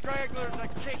them stragglers a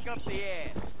kick up the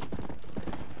ass.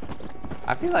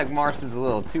 I feel like Marston's a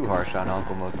little too harsh on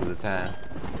Uncle most of the time.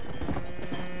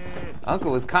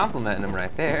 Uncle was complimenting him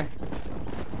right there.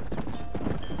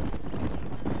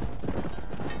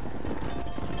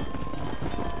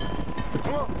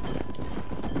 Come on.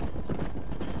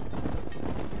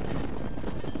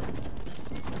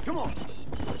 Come on.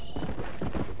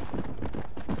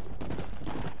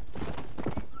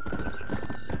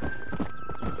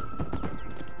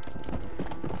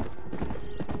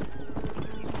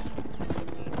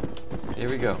 Here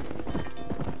we go.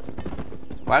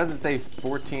 Why does it say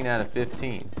 14 out of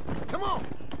 15? Come on.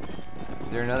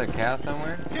 Is there another cow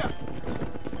somewhere? Yeah.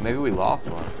 Maybe we lost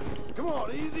one. Come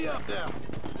on. Easy up now.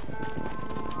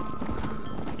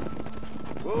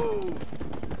 Whoa.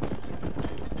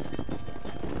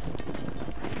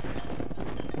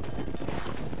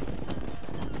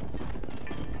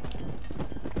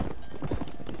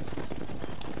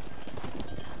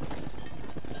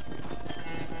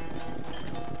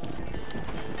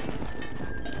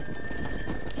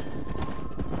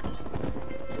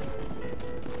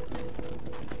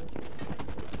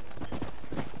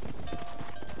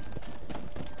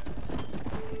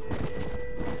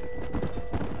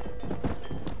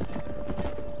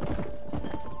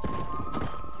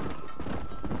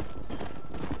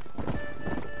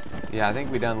 Yeah, I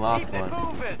think we done lost Keep it one.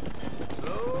 moving.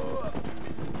 Slow up.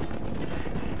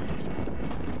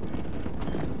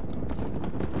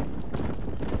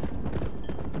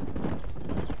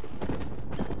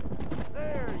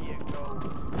 There you go.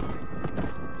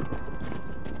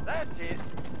 That's it.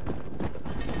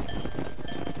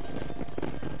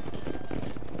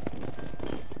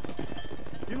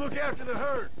 You look after the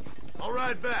herd. I'll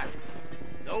ride back.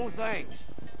 No thanks.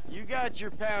 You got your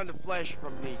pound of flesh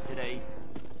from me today.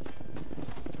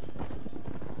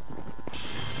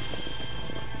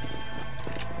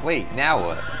 Wait, now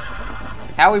what?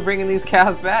 How are we bringing these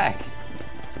cows back?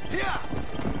 Yeah.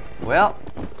 Well,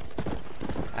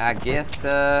 I guess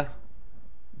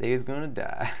they's gonna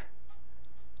die.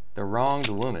 The wronged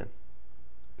woman.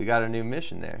 We got a new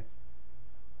mission there.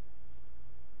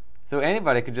 So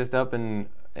anybody could just up and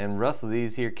rustle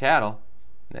these here cattle.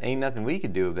 There ain't nothing we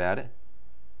could do about it.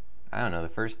 I don't know the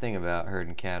first thing about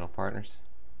herding cattle, partners.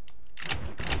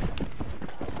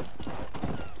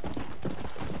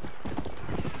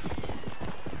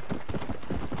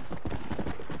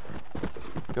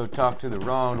 Let's go talk to the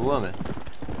wronged woman.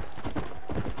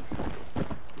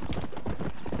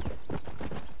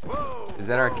 Whoa. Is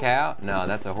that our cow? No,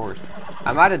 that's a horse.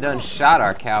 I might have done shot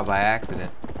our cow by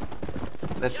accident.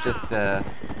 Let's just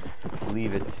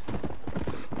leave it.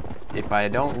 If I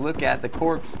don't look at the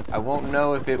corpse, I won't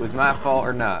know if it was my fault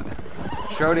or not.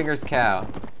 Schrodinger's cow.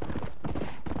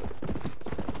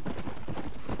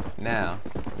 Now,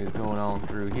 what's going on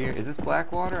through here? Is this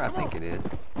Blackwater? I think it is.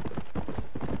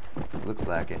 Looks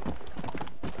like it.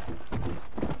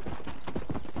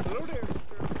 Hello there, Mr.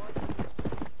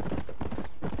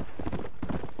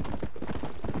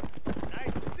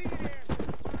 Nice to see you there.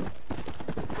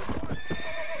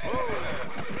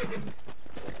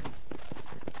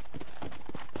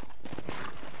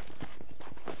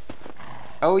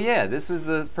 Oh yeah, this was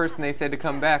the person they said to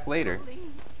come back later.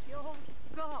 You're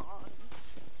gone.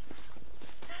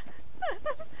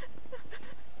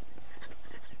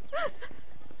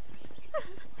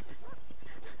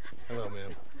 Hello,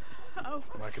 ma'am. Oh,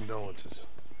 My condolences.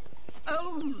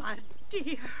 oh, my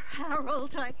dear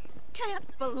Harold, I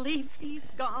can't believe he's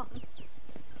gone.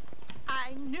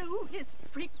 I knew his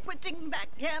frequenting that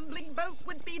gambling boat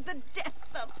would be the death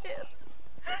of him.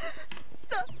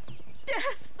 The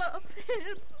death of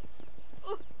him.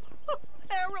 Oh,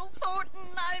 Harold Thornton,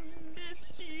 I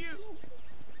miss you.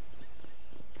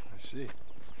 I see.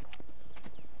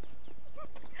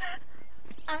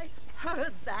 I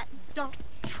heard that Doc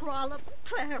Trollop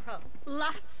Clara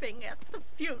laughing at the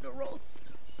funeral.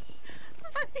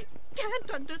 I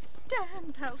can't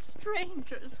understand how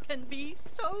strangers can be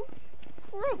so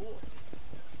cruel.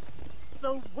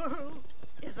 The world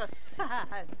is a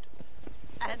sad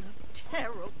and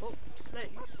terrible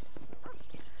place.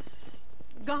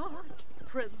 God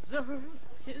preserve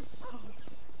his soul.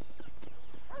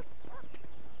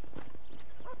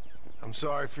 I'm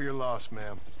sorry for your loss,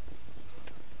 ma'am.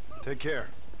 Take care.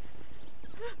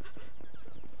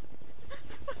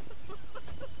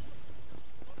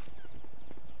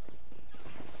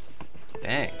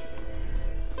 Dang.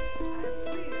 I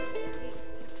really need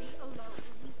to be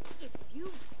alone, if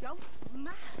you don't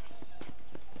mind.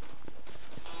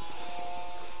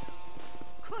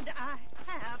 Could I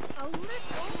have a little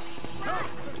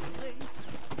privacy?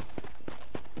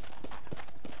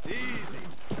 Easy.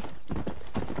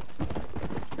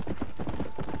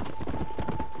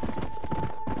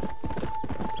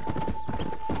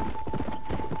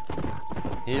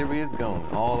 Here we is going,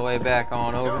 all the way back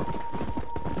on over.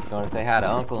 Going to say hi to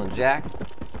Uncle and Jack.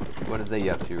 What is they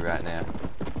up to right now?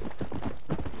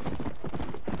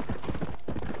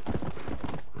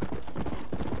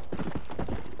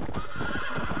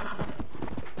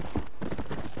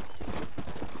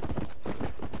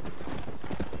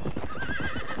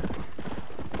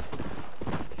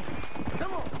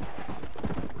 Come on.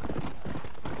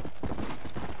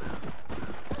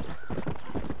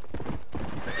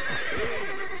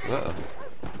 Uh-oh.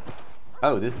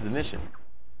 Oh, this is the mission.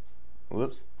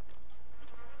 Whoops.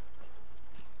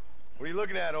 What are you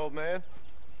looking at, old man?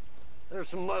 There's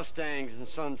some Mustangs and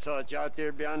some such out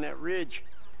there beyond that ridge.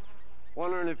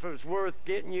 Wondering if it was worth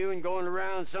getting you and going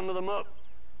around some of them up.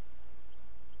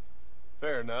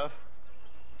 Fair enough.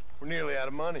 We're nearly out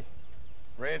of money.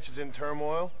 Ranch is in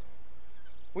turmoil.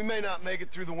 We may not make it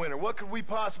through the winter. What could we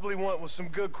possibly want with some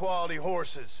good quality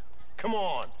horses? Come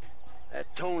on.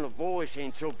 That tone of voice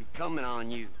ain't so becoming on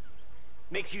you.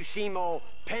 Makes you seem all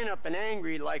pent up and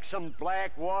angry like some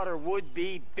Blackwater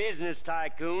would-be business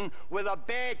tycoon with a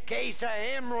bad case of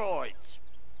hemorrhoids.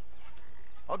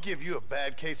 I'll give you a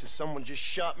bad case of someone just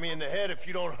shot me in the head if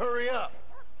you don't hurry up.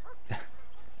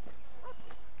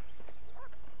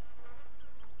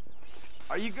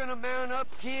 Are you gonna mount up,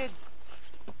 kid?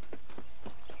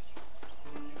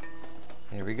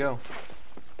 Here we go.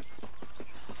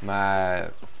 My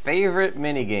favorite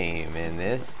minigame in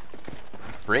this.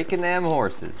 Breaking them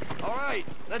horses. All right,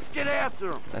 let's get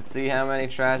after them. Let's see how many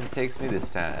tries it takes me this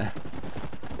time.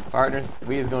 Partners,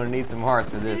 we is going to need some hearts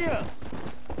for this. Yeah.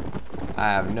 I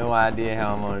have no idea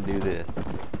how I'm going to do this.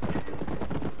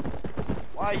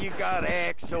 Why you gotta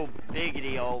act so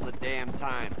biggity all the damn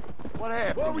time? What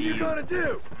happened What were to you gonna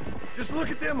do? Just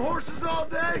look at them horses all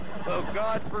day? Well,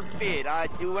 God forbid I'd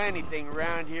do anything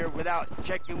around here without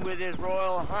checking with His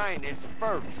Royal Highness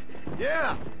first.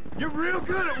 Yeah, you're real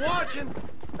good at watching.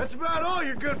 That's about all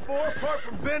you're good for, apart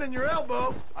from bending your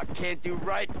elbow. I can't do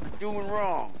right for doing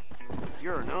wrong.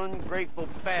 You're an ungrateful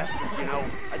bastard, you know.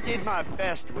 I did my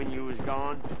best when you was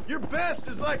gone. Your best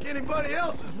is like anybody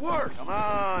else's worst. Come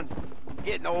on, I'm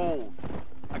getting old.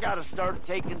 I gotta start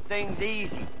taking things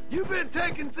easy. You've been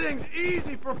taking things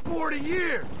easy for 40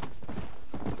 years.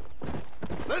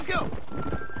 Let's go.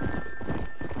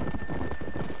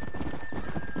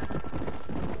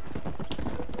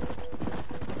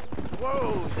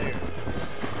 Whoa there.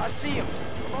 I see him.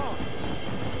 Come on.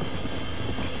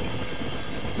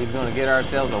 We're going to get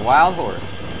ourselves a wild horse.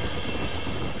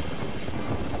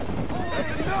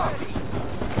 That's enough.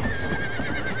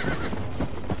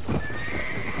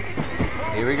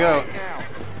 Here we go. Now.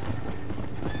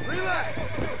 Relax.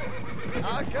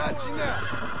 I got you now.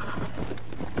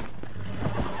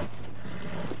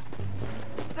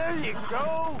 There you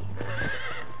go.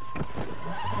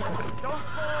 Don't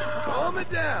fall. Calm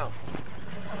it down.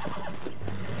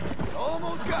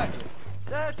 Almost got you.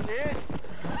 That's it.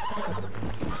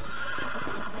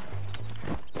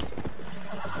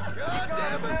 God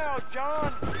damn it. Now,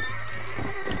 John.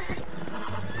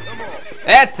 Come on.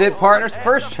 That's it, partners.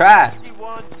 First try.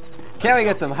 Can we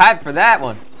get some hype for that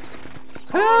one?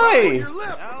 Hey! Your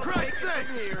lip, Now, for Christ's sake.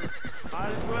 here. Might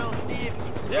as well see if you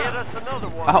can get us another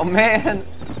one. Oh man,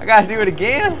 I gotta do it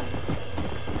again?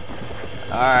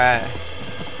 Alright.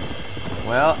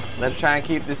 Well, let's try and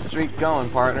keep this streak going,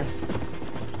 partners.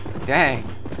 Dang.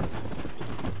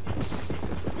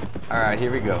 Alright,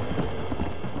 here we go.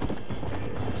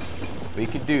 We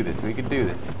could do this, we could do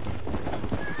this.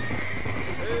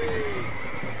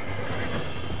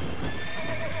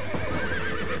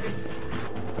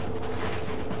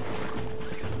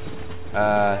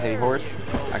 Hey horse,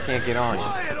 I can't get on you.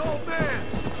 Quiet, old man.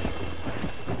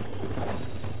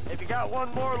 If you got one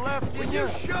more left in You you,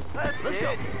 shut. that's Let's it.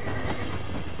 go. You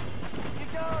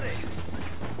got it.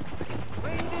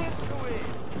 Lean into it.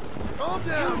 Calm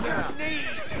down now. Knees,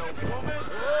 you woman.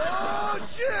 Oh,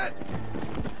 shit.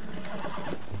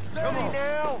 Steady on.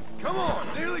 now. Come on,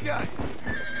 nearly got you.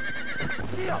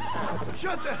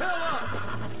 Shut the hell up.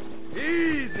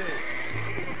 Easy.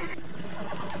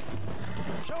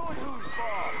 Show it who's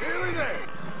boss. Nearly there.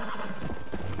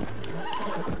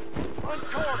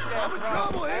 Uncork that I'm in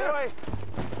problem, trouble here. boy.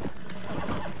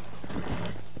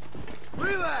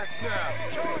 Relax now.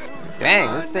 Show it who's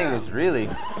Dang, this thing is really...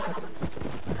 Don't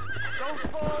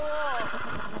fall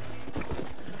off.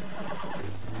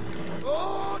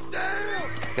 Oh,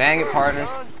 damn. Dang it, partners.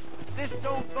 Son, this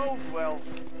don't bode well.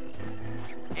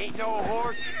 Ain't no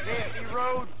horse that can't be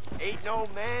rode. Ain't no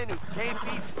man who can't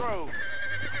be throwed.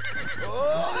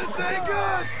 Oh, this ain't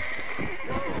good.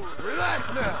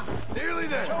 Relax now. Nearly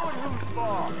there. Show it who's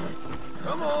boss.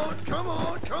 Come on, come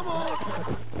on, come on.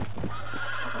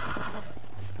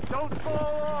 Don't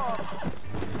fall off.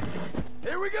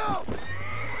 Here we go.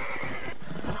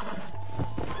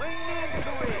 Lean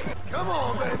into it. Come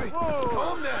on, baby. Whoa.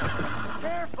 Calm down.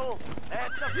 Careful.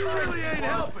 That's a You fight, really ain't boy.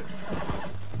 helping.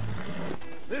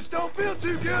 This don't feel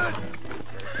too good.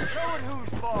 Show it who's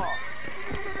boss.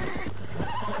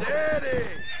 Steady.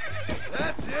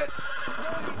 That's it.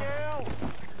 Steady now.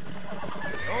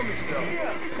 Calm yourself.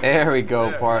 Yeah. There we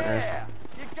go, partners. Yeah.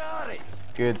 You got it.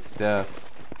 Good stuff.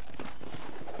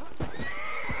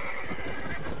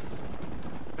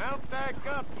 Mount back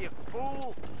up, you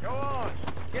fool. Go on.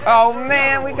 Get Oh after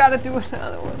man, another we one. gotta do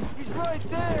another one. He's right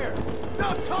there.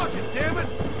 Stop talking, damn it.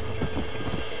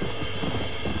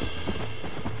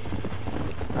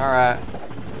 Alright.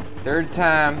 Third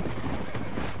time.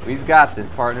 We've got this,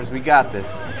 partners. We got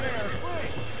this. There,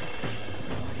 quick.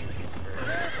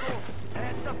 Careful.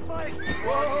 That's a feisty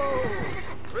one.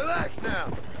 Whoa. Relax now.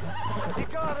 You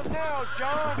got him now,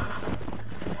 John.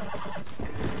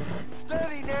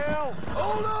 Steady now.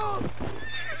 Hold on.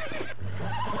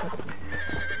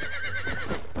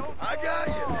 Don't I got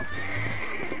fall you. off.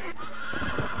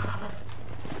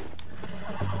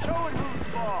 Show it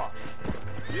who's boss.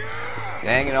 Yeah.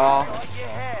 Dang it all. Thought you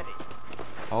had it.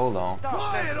 Hold on. Stop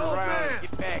Quiet, messing old around man. and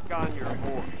get back on your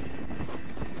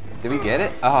Did we get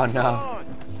it? Oh Come no. on,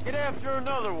 get after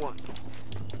another one.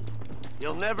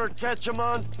 You'll never catch him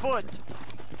on foot.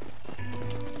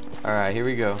 All right, here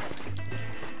we go.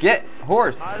 Get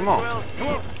horse. Might Come as on. well see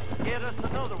if you can get us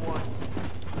another one.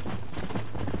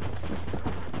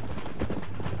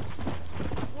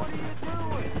 What are you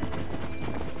doing?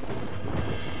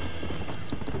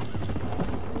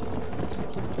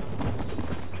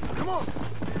 Come on.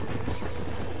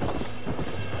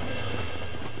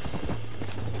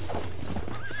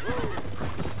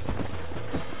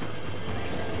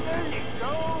 There you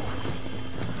go.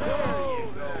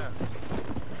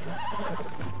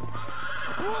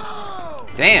 Whoa!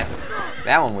 Damn.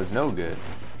 That one was no good.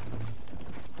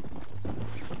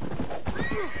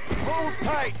 Hold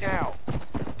tight now.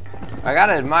 I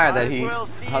gotta admire Might that as he well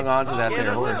see hung if on to you that can there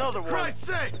get us horse. another one. Christ's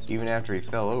sakes! Even after he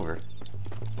fell over.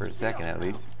 For a second at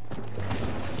least.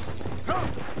 Go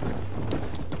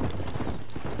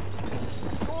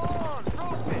on,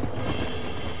 rope it.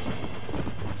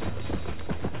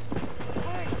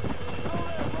 Quick, throw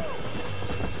that rope.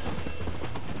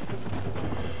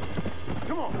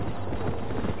 Come on.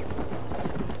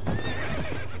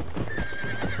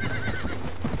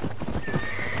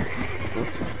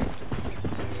 Oops.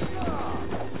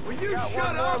 Will you Got shut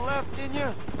one up? more left in you?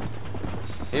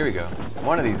 Here we go.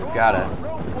 One of these has gotta.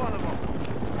 Rope one of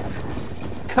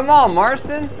them. Come on,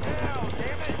 Marston. Now,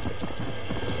 damn it.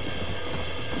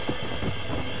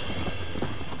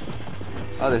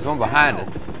 Oh, there's one behind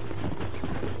us.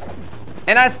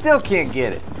 And I still can't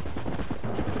get it.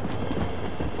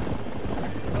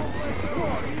 Come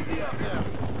on, easy up now.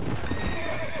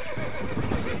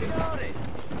 Got it.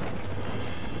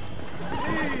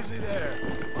 Easy there.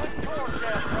 Uncork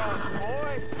that front,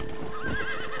 boy.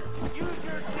 Use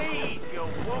your knees, you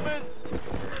woman.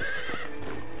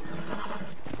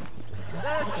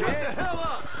 That's Shut it. the hell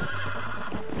up.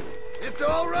 It's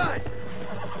all right.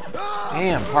 Ah!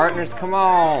 Damn, partners, come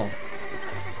on.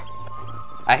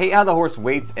 I hate how the horse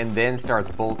waits and then starts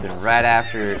bolting right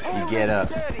after you Hold get it up.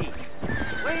 steady.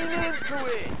 Lean into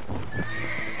it.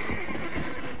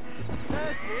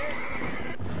 That's it.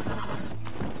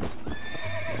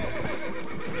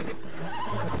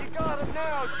 You got him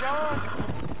now, John.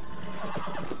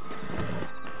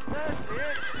 That's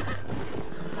it.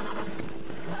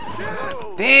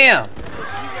 Whoa. Damn. You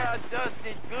got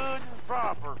dusted good and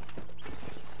proper.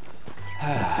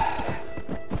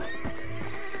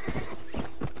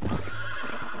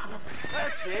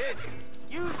 That's it.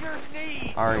 Use your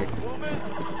knees, All right. you woman.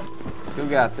 Still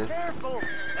got this. Careful.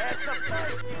 That's a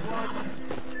feisty one.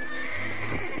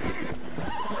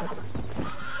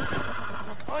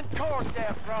 Uncork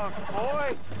that front,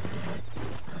 boy.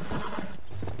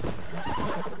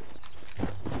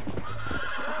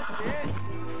 That's it.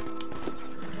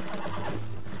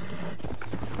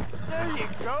 There you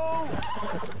go.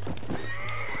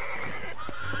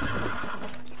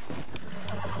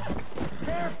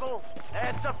 Careful.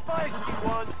 That's a feisty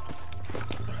one.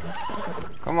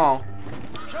 Come on.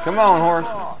 Come on, horse.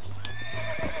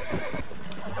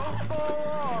 Don't fall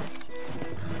off.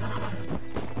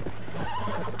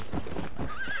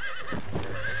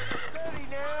 Steady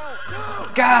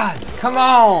now. God, come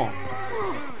on.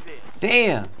 Use it.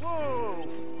 Damn. Whoa.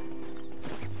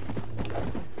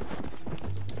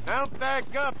 Mount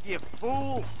back up, you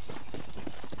fool.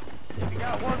 You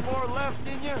got one more left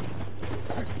in you?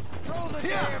 Throw the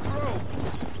damn rope.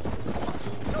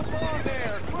 Jump on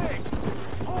there, quick.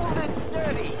 Hold it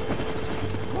steady.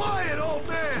 Quiet, old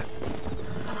man.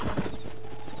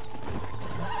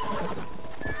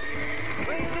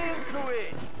 Lean into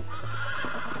it.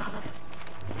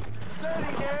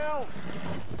 Steady now.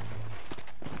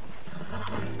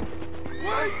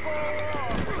 Don't fall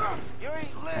off. You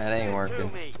ain't listening That ain't to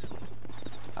working. me.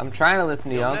 I'm trying to listen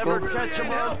to you, You'll Uncle. never catch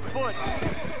him on foot.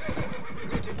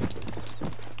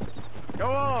 Go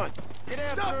on. Get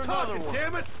after Stop another talking, one.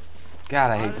 damn it.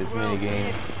 God, I hate this mini game.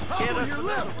 Get Hobble us your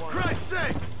lip, another for one. Christ's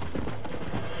sakes.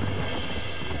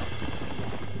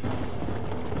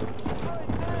 Right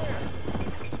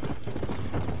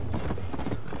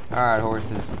there. All right,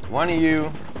 horses. One of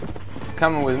you is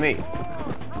coming with me. Go on,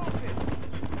 rope it.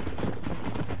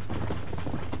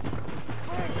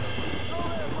 Quick, throw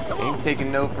that rope. Ain't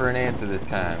taking no for an answer this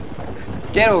time.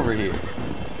 Get over here.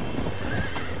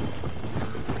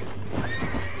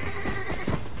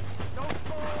 Don't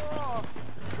fall off.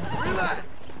 Relax.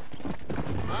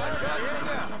 I got you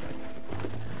now.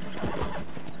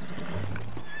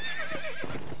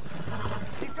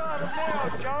 You got him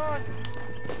now, John.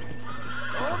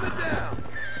 Calm it down.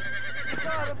 You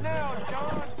got him now,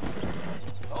 John.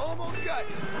 Almost got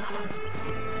you.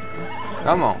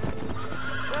 Come on.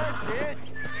 That's it.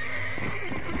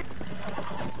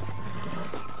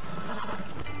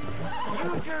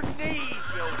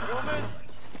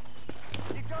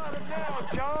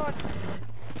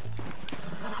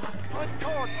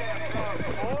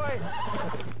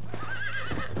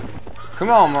 Come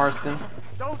on, Marston.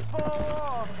 Don't fall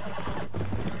off.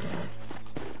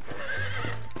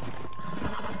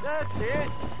 That's it.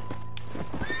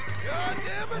 God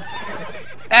damn it!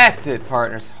 That's it,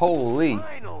 partners. Holy.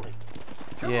 Finally.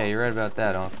 Yeah, you're right about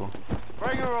that, Uncle.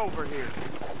 Bring her over here.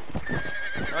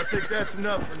 I think that's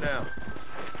enough for now.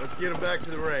 Let's get him back to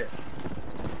the ramp.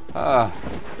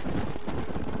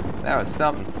 That was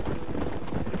something.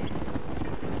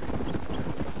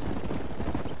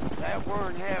 That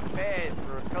weren't half bad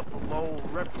for a couple of old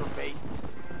reprobates.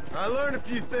 I learned a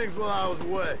few things while I was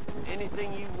away.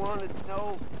 Anything you wanted to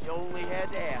know, you only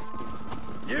had to ask me.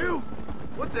 You?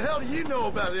 What the hell do you know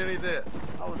about any of this?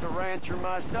 I was a rancher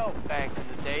myself back in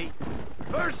the day.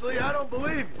 Firstly, I don't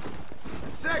believe you.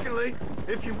 And secondly,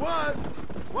 if you was,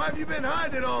 why have you been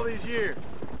hiding it all these years?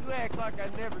 You act like I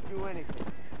never do anything.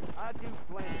 I do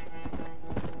plenty.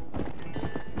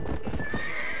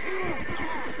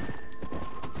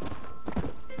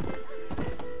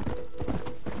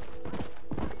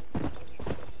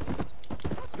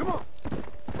 Come on.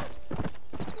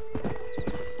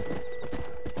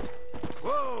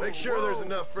 Whoa! Make sure there's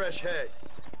enough fresh hay.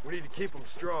 We need to keep them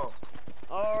strong.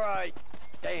 All right.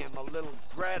 Damn, a little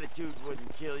gratitude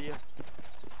wouldn't kill you.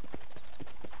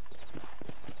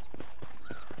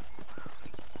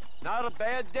 Not a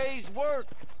bad day's work.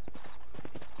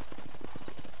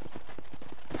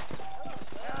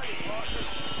 Howdy, partner.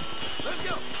 Let's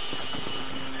go.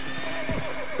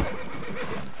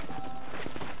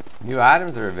 New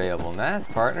items are available. Nice,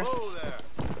 partners. Whoa there.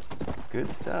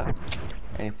 Good stuff.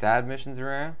 Any side missions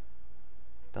around?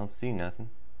 Don't see nothing.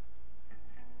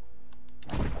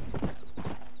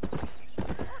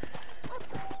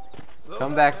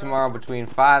 Come back tomorrow between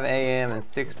 5 a.m. and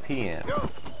 6 p.m. Go.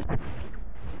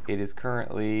 It is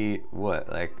currently, what,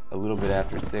 like a little bit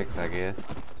after 6, I guess.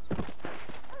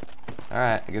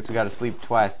 Alright, I guess we gotta sleep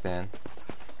twice then.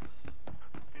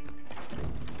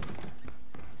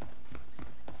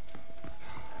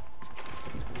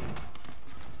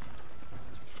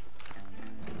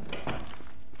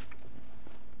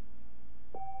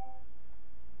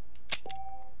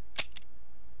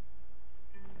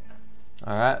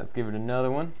 Alright, let's give it another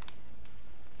one.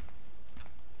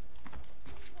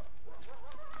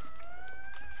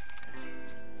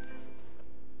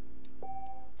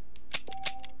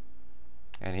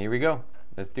 And here we go.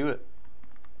 Let's do it.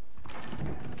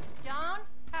 John,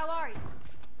 how are you?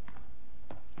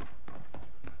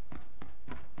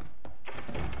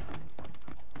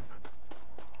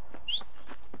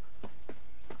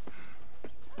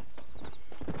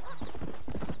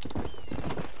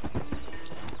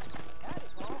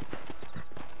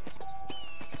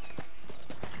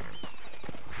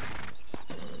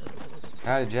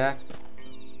 Howdy, Jack.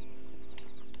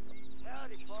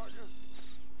 Howdy, partner.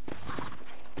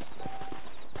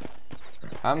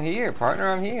 I'm here,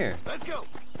 partner. I'm here. Let's go.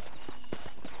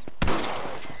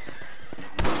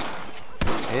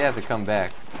 You have to come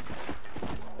back.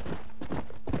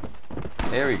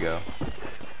 There we go.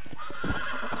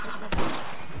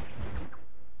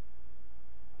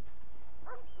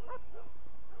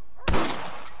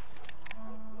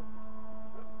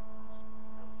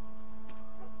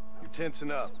 You're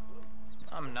tensing up.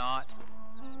 I'm not.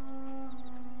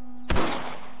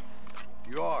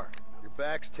 You are. Your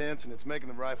back's tense and it's making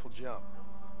the rifle jump.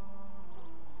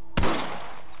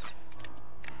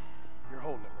 You're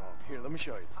holding it wrong. Here, let me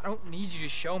show you. I don't need you to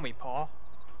show me, Paul.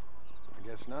 I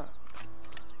guess not.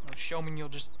 No, show me and you'll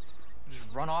just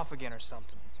run off again or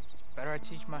something. It's better I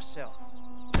teach myself.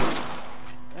 I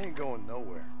ain't going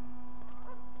nowhere.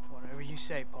 Whatever you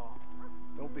say, Paul.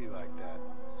 Don't be like that.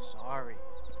 Sorry.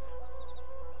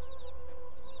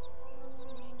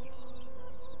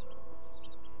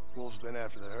 Wolves been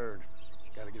after the herd.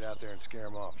 Gotta get out there and scare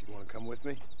them off. You wanna come with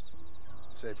me?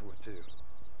 Safer with two.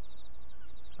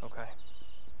 Okay.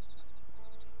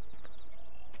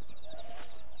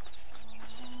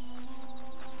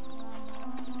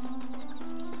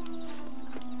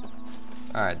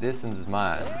 Alright, this one's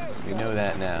mine. We know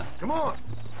that now. Come on!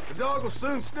 The dog will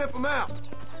soon sniff them out.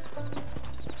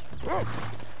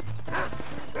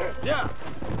 Yeah.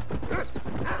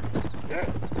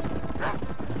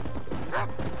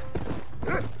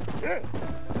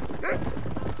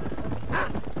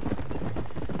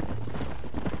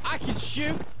 I can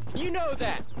shoot. You know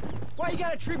that. Why you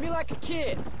gotta treat me like a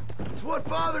kid? It's what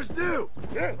fathers do.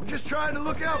 I'm just trying to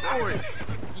look out for you.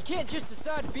 You can't just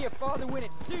decide to be a father when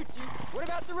it suits you. What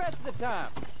about the rest of the time?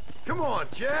 Come on,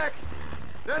 Jack.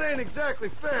 That ain't exactly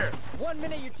fair. 1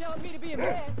 minute you're telling me to be a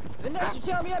man, the next you're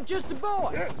telling me I'm just a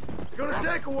boy. It's gonna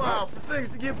take a while for things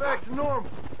to get back to normal.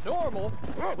 Normal?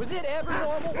 Was it ever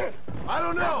normal? I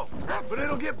don't know, but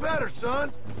it'll get better,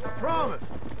 son. I promise.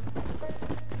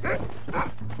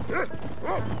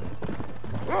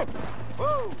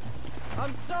 Whoa!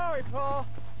 I'm sorry, Pa.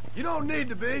 You don't need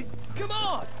to be. Come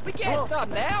on! We can't stop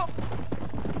now!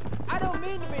 I don't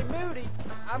mean to be moody.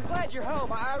 I'm glad you're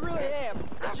home. I really am.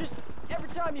 It's just, every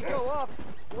time you go off,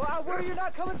 well, I worry you're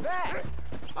not coming back.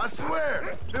 I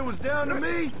swear, if it was down to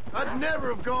me, I'd never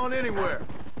have gone anywhere.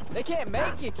 They can't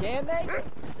make you, can they?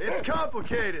 It's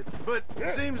complicated, but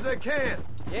it seems they can.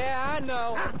 Yeah, I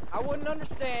know. I wouldn't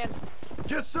understand.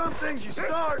 Just some things you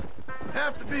start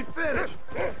have to be finished.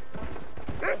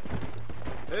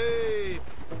 Hey,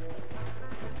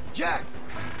 Jack,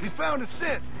 he's found a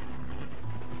scent.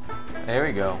 There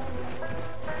we go.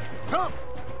 Come,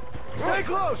 stay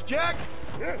close, Jack.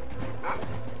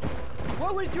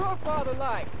 What was your father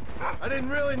like? I didn't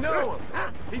really know him.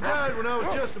 He died when I was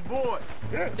just a boy.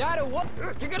 Died of what?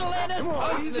 You're gonna land us Come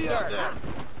on, both in the easy up dirt.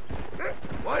 there.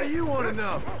 Why do you want to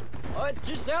know? Oh, it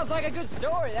just sounds like a good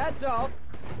story, that's all.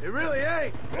 It really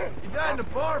ain't. He died in a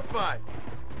bar fight.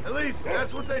 At least,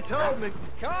 that's what they told me.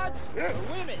 Cards or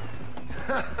women?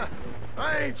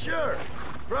 I ain't sure.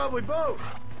 Probably both.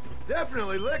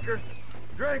 Definitely liquor.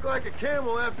 Drank like a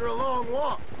camel after a long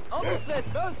walk. Uncle says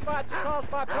most fights are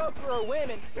caused by poker or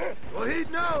women. Well,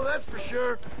 he'd know, that's for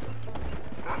sure.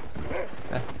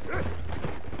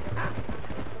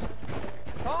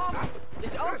 Tom,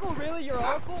 is Uncle really your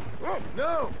uncle?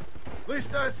 No. At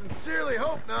least I sincerely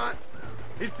hope not.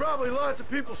 He's probably lots of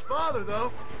people's father,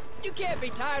 though. You can't be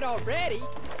tired already.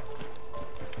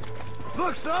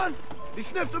 Look, son. He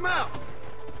sniffed him out.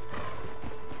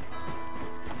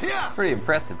 Yeah. It's pretty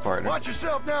impressive, partner. Watch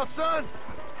yourself now, son.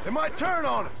 They might turn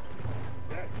on us.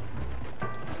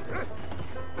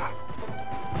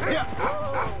 Yeah.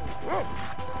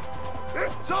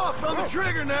 Soft on the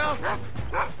trigger now.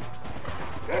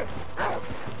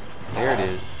 There it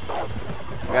is.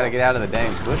 We gotta get out of the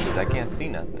dang bushes. I can't see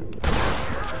nothing.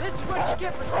 This is what you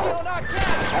get for stealing our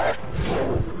cat.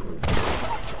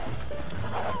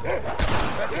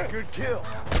 That's a good kill.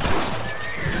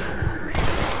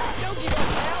 Don't give up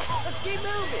now. Let's keep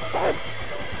moving.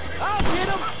 I'll get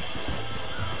him.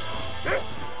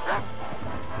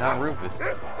 Not Rufus.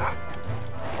 Come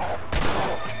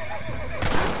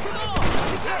on.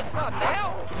 You can't stop now.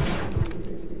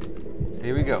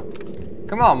 Here we go.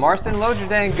 Come on, Marston, load your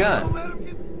dang gun.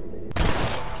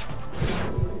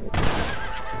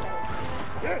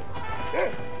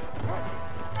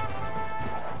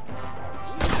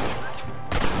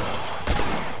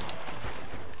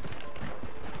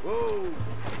 Whoa.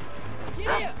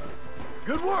 Get him.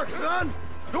 Good work, son.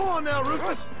 Go on now,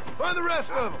 Rufus. Find the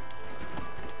rest of them.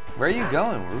 Where are you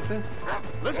going, Rufus?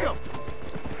 Let's go.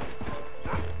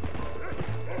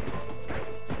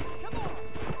 Come on.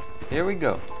 Here we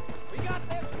go. We got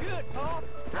them good, Paul.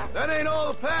 That ain't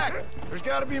all the pack. There's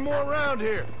got to be more around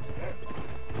here.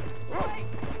 Wait,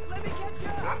 let me catch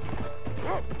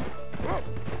up.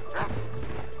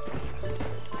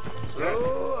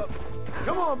 Slow up.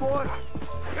 Come on, boy.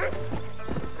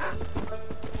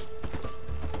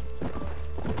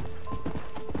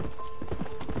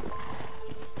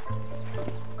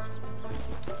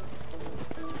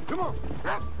 Come on.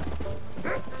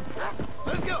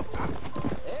 Let's go.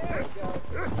 There we go.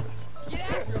 Get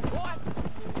after him, boy.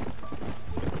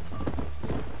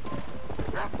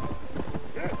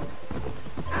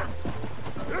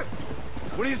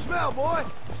 What do you smell, boy?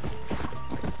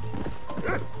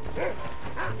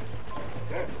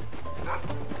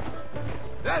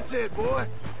 That's it, boy.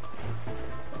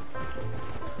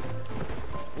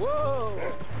 Whoa.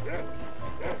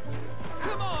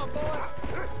 Come on, boy.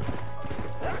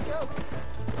 Let's go.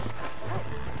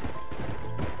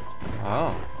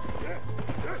 Oh.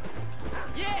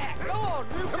 Yeah, go on,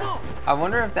 Rufus. Come on. I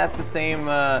wonder if that's the same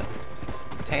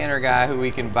Tanner guy who we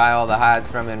can buy all the hides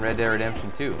from in Red Dead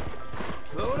Redemption 2.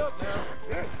 Slow it up now.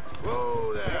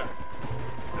 Whoa there.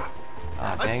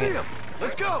 Oh, I dang see it. him.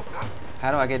 Let's go.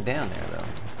 How do I get down there, though?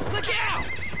 Look out!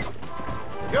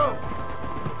 Go.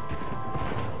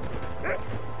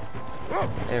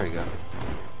 There we go.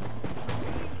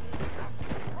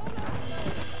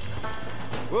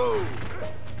 Whoa.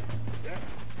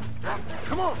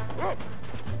 Come on.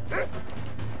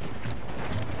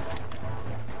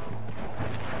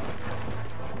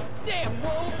 Damn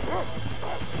wolf!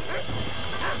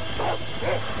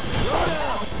 Slow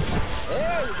down.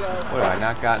 There you go. What, have I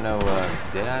not got no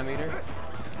dead-eye meter?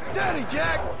 Steady,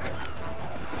 Jack.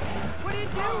 What are you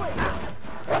doing?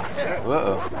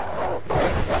 Whoa.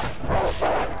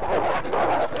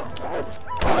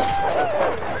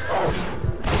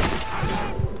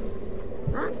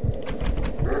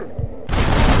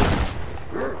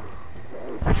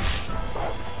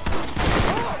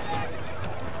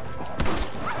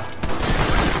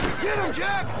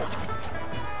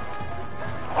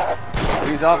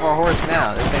 he's off our horse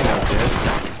now. This ain't no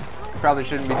good. Probably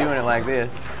shouldn't be doing it like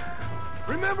this.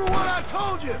 Remember what I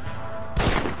told you!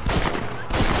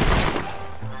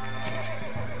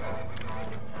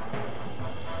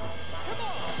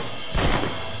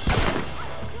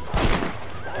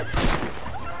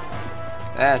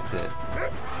 That's it.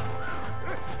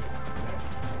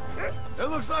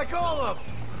 That looks like all of them.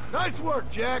 Nice work,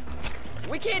 Jack.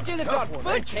 We can't do this on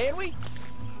foot, can we?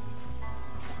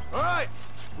 All right,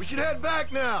 we should head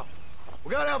back now.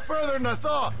 We got out further than I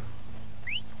thought.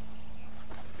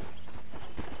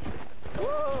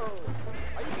 Whoa!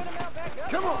 Are you gonna mount back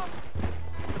up? Come on.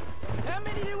 How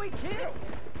many did we kill?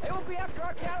 They won't be after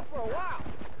our cattle for a while.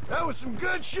 That was some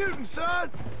good shooting, son.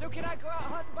 So can I go out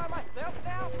hunting by myself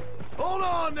now? Hold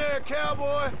on there,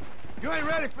 cowboy. You ain't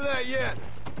ready for that yet.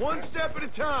 One step at a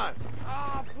time.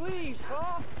 Ah, please,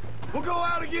 Pa. We'll go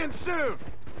out again soon.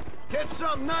 Catch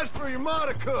something nice for your ma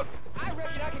to cook. I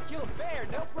reckon I could kill a bear,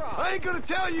 no problem. I ain't gonna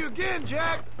tell you again,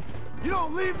 Jack. You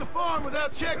don't leave the farm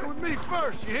without checking with me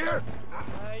first, you hear?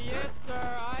 Yes, sir,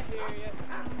 I hear you.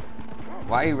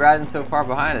 Why are you riding so far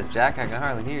behind us, Jack? I can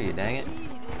hardly hear you, dang it. Easy.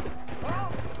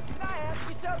 Pa, can I ask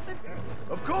you something?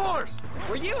 Of course.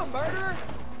 Were you a murderer?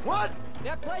 What?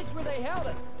 That place where they held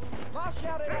us. Ma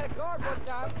shouted at a guard one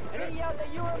time, and he yelled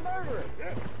that you were a murderer.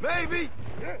 Maybe.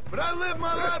 But I live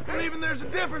my life believing there's a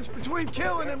difference between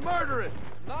killing and murdering.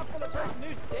 Not for the person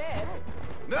who's dead.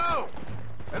 No.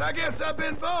 And I guess I've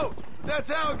been both. That's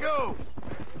how it goes.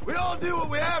 We all do what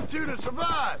we have to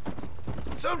survive.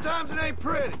 And sometimes it ain't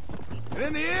pretty. And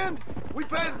in the end, we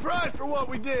pay the price for what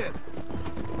we did.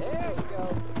 There you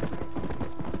go.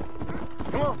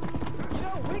 Come on. You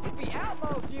know, we could be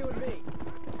outlaws, you and me.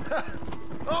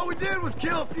 All we did was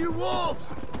kill a few wolves.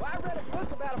 Well, I read a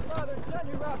book about a father and son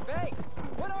who robbed banks.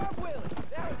 One-armed Willie,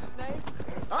 that was his name.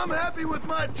 I'm happy with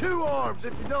my 2 arms,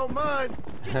 if you don't mind.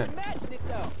 Just imagine it,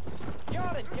 though.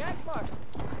 John and Jack Marshall,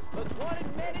 most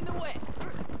wanted men in the West.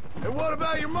 And what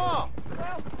about your mom?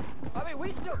 Well, I mean,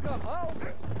 we still come home.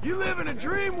 You live in a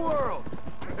dream world.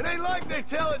 It ain't like they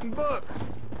tell it in books.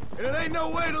 And it ain't no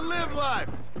way to live life.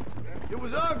 It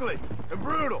was ugly and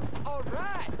brutal. All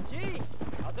right, jeez.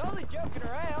 I was only joking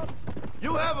around.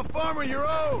 You'll have a farm of your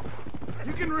own.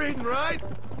 You can read and write.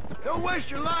 Don't waste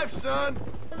your life, son.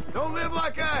 Don't live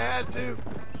like I had to.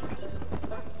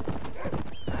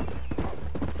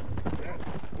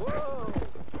 Whoa.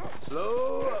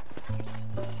 Slow up.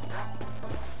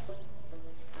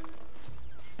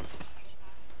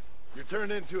 You're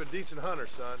turned into a decent hunter,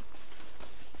 son.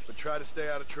 But try to stay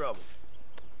out of trouble.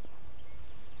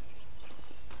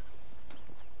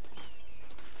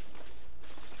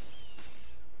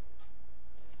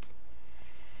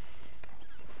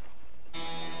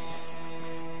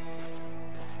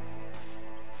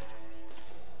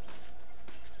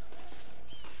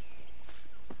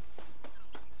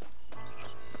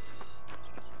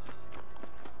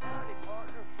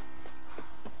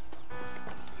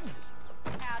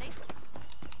 Howdy.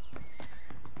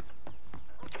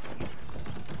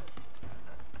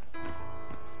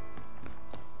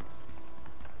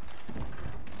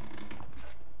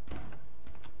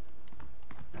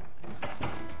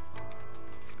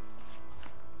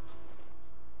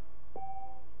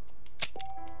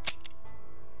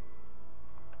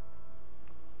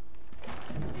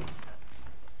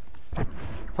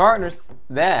 Partners,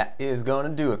 that is going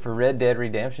to do it for Red Dead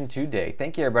Redemption today.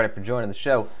 Thank you everybody for joining the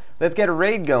show. Let's get a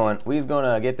raid going. We're going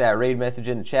to get that raid message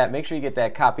in the chat. Make sure you get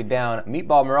that copied down.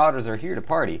 Meatball Marauders are here to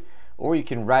party. Or you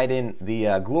can write in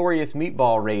the glorious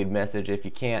Meatball raid message if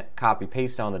you can't copy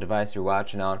paste on the device you're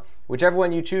watching on. Whichever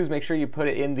one you choose, make sure you put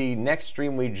it in the next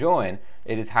stream we join.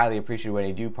 It is highly appreciated when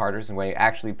you do, partners, and when you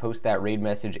actually post that raid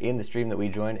message in the stream that we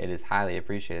join, it is highly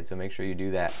appreciated, so make sure you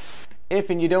do that. If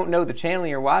and you don't know the channel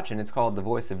you're watching, it's called The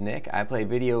Voice of Nick. I play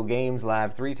video games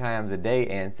live 3 times a day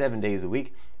and 7 days a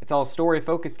week. It's all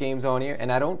story-focused games on here,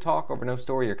 and I don't talk over no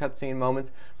story or cutscene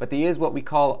moments, but there is what we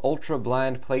call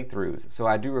ultra-blind playthroughs, so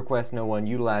I do request no one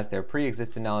utilize their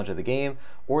pre-existing knowledge of the game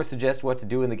or suggest what to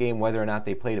do in the game whether or not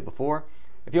they played it before.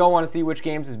 If you all want to see which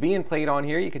games is being played on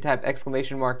here, you can type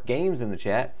 !games in the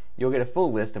chat. You'll get a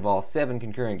full list of all 7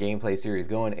 concurrent gameplay series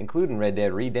going, including Red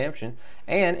Dead Redemption.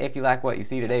 And if you like what you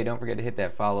see today, don't forget to hit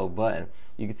that follow button.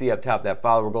 You can see up top that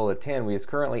follower goal at 10. We is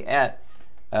currently at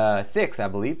 6, I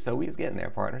believe, so we is getting there,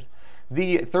 partners.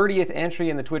 The 30th entry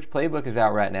in the Twitch playbook is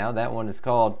out right now. That one is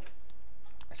called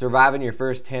Surviving Your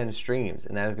First 10 Streams,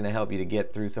 and that is going to help you to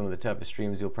get through some of the toughest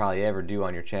streams you'll probably ever do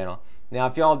on your channel. Now,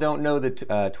 if y'all don't know the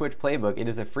Twitch Playbook, it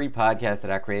is a free podcast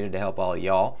that I created to help all of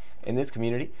y'all in this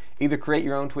community either create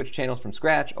your own Twitch channels from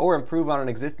scratch or improve on an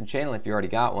existing channel if you already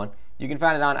got one. You can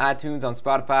find it on iTunes, on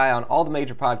Spotify, on all the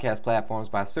major podcast platforms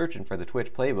by searching for the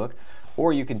Twitch Playbook,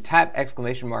 or you can type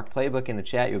 !playbook in the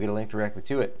chat. You'll get a link directly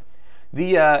to it.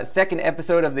 The second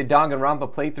episode of the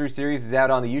Danganronpa playthrough series is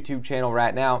out on the YouTube channel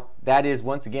right now. That is,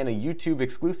 once again, a YouTube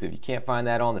exclusive. You can't find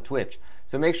that on the Twitch.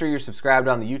 So make sure you're subscribed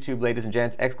on the YouTube, ladies and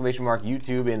gents. !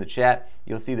 YouTube in the chat.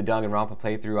 You'll see the Danganronpa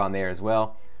playthrough on there as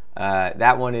well.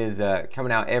 That one is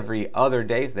coming out every other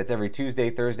day. So that's every Tuesday,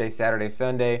 Thursday, Saturday,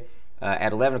 Sunday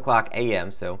at 11 o'clock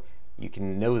a.m. So you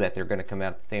can know that they're going to come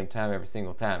out at the same time every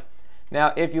single time.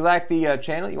 Now, if you like the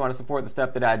channel, you want to support the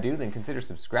stuff that I do, then consider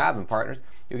subscribing, partners.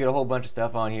 You'll get a whole bunch of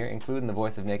stuff on here, including the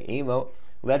Voice of Nick emote,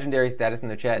 legendary status in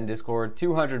the chat and Discord,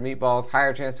 200 meatballs,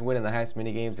 higher chance to win in the heist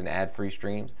minigames, and ad-free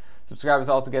streams. Subscribers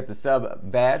also get the sub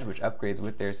badge, which upgrades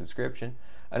with their subscription.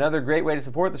 Another great way to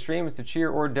support the stream is to cheer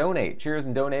or donate. Cheers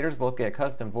and donators both get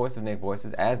custom Voice of Nick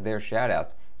voices as their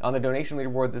shoutouts. On the donation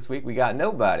leaderboards this week, we got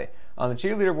nobody. On the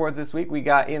cheer leaderboards this week, we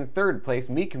got in third place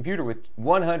Meat Computer with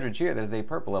 100 cheer. That is a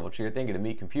purple level cheer. Thank you to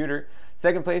Meat Computer.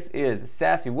 Second place is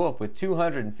Sassy Wolf with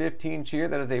 215 cheer.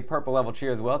 That is a purple level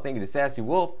cheer as well. Thank you to Sassy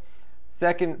Wolf.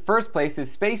 First place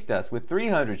is Space Dust with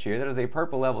 300 cheer. That is a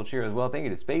purple level cheer as well. Thank you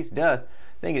to Space Dust.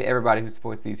 Thank you to everybody who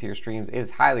supports these here streams. It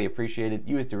is highly appreciated.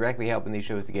 You is directly helping these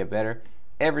shows to get better.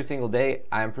 Every single day,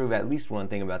 I improve at least one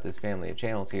thing about this family of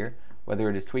channels here. Whether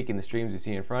it is tweaking the streams you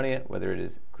see in front of you, whether it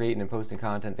is creating and posting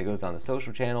content that goes on the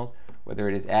social channels, whether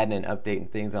it is adding and updating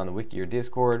things on the wiki or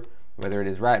Discord, whether it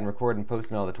is writing, recording,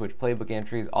 posting all the Twitch Playbook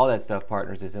entries, all that stuff,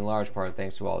 partners, is in large part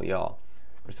thanks to all of y'all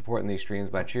for supporting these streams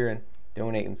by cheering,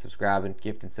 donating, subscribing,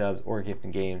 gifting subs, or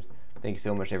gifting games. Thank you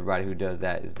so much to everybody who does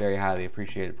that. It's very highly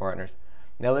appreciated, partners.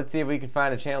 Now let's see if we can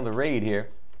find a channel to raid here.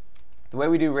 The way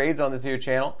we do raids on this here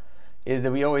channel is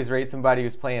that we always raid somebody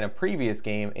who's playing a previous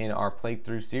game in our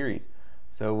playthrough series.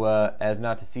 So as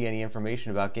not to see any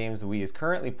information about games that we is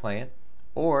currently playing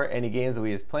or any games that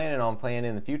we is planning on playing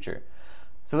in the future.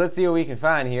 So let's see what we can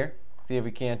find here. See if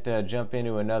we can't jump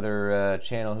into another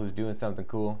channel who's doing something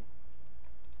cool.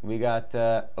 We got,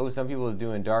 some people is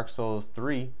doing Dark Souls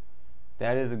 3.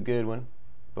 That is a good one,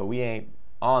 but we ain't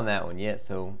on that one yet,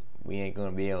 so we ain't going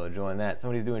to be able to join that.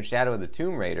 Somebody's doing Shadow of the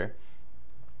Tomb Raider.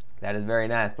 That is very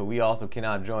nice, but we also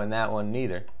cannot join that one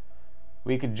neither.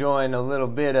 We could join a little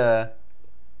bit a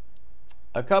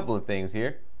couple of things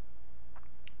here.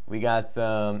 We got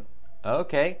some,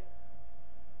 okay.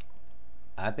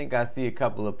 I think I see a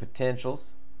couple of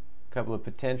potentials. A couple of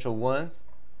potential ones.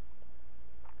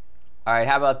 Alright,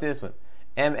 how about this one?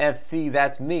 MFC,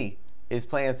 that's me, is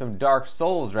playing some Dark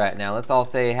Souls right now. Let's all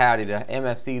say howdy to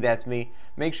MFC, that's me.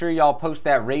 Make sure y'all post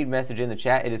that raid message in the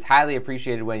chat. It is highly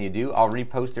appreciated when you do. I'll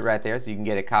repost it right there so you can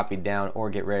get it copied down or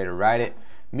get ready to write it.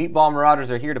 Meatball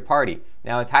Marauders are here to party.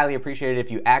 Now, it's highly appreciated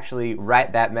if you actually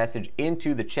write that message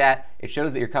into the chat. It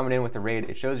shows that you're coming in with the raid.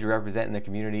 It shows you're representing the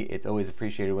community. It's always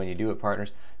appreciated when you do it,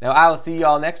 partners. Now, I will see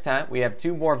y'all next time. We have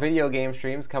 2 more video game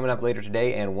streams coming up later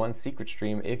today and 1 secret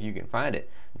stream if you can find it.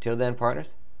 Until then,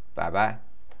 partners, bye-bye.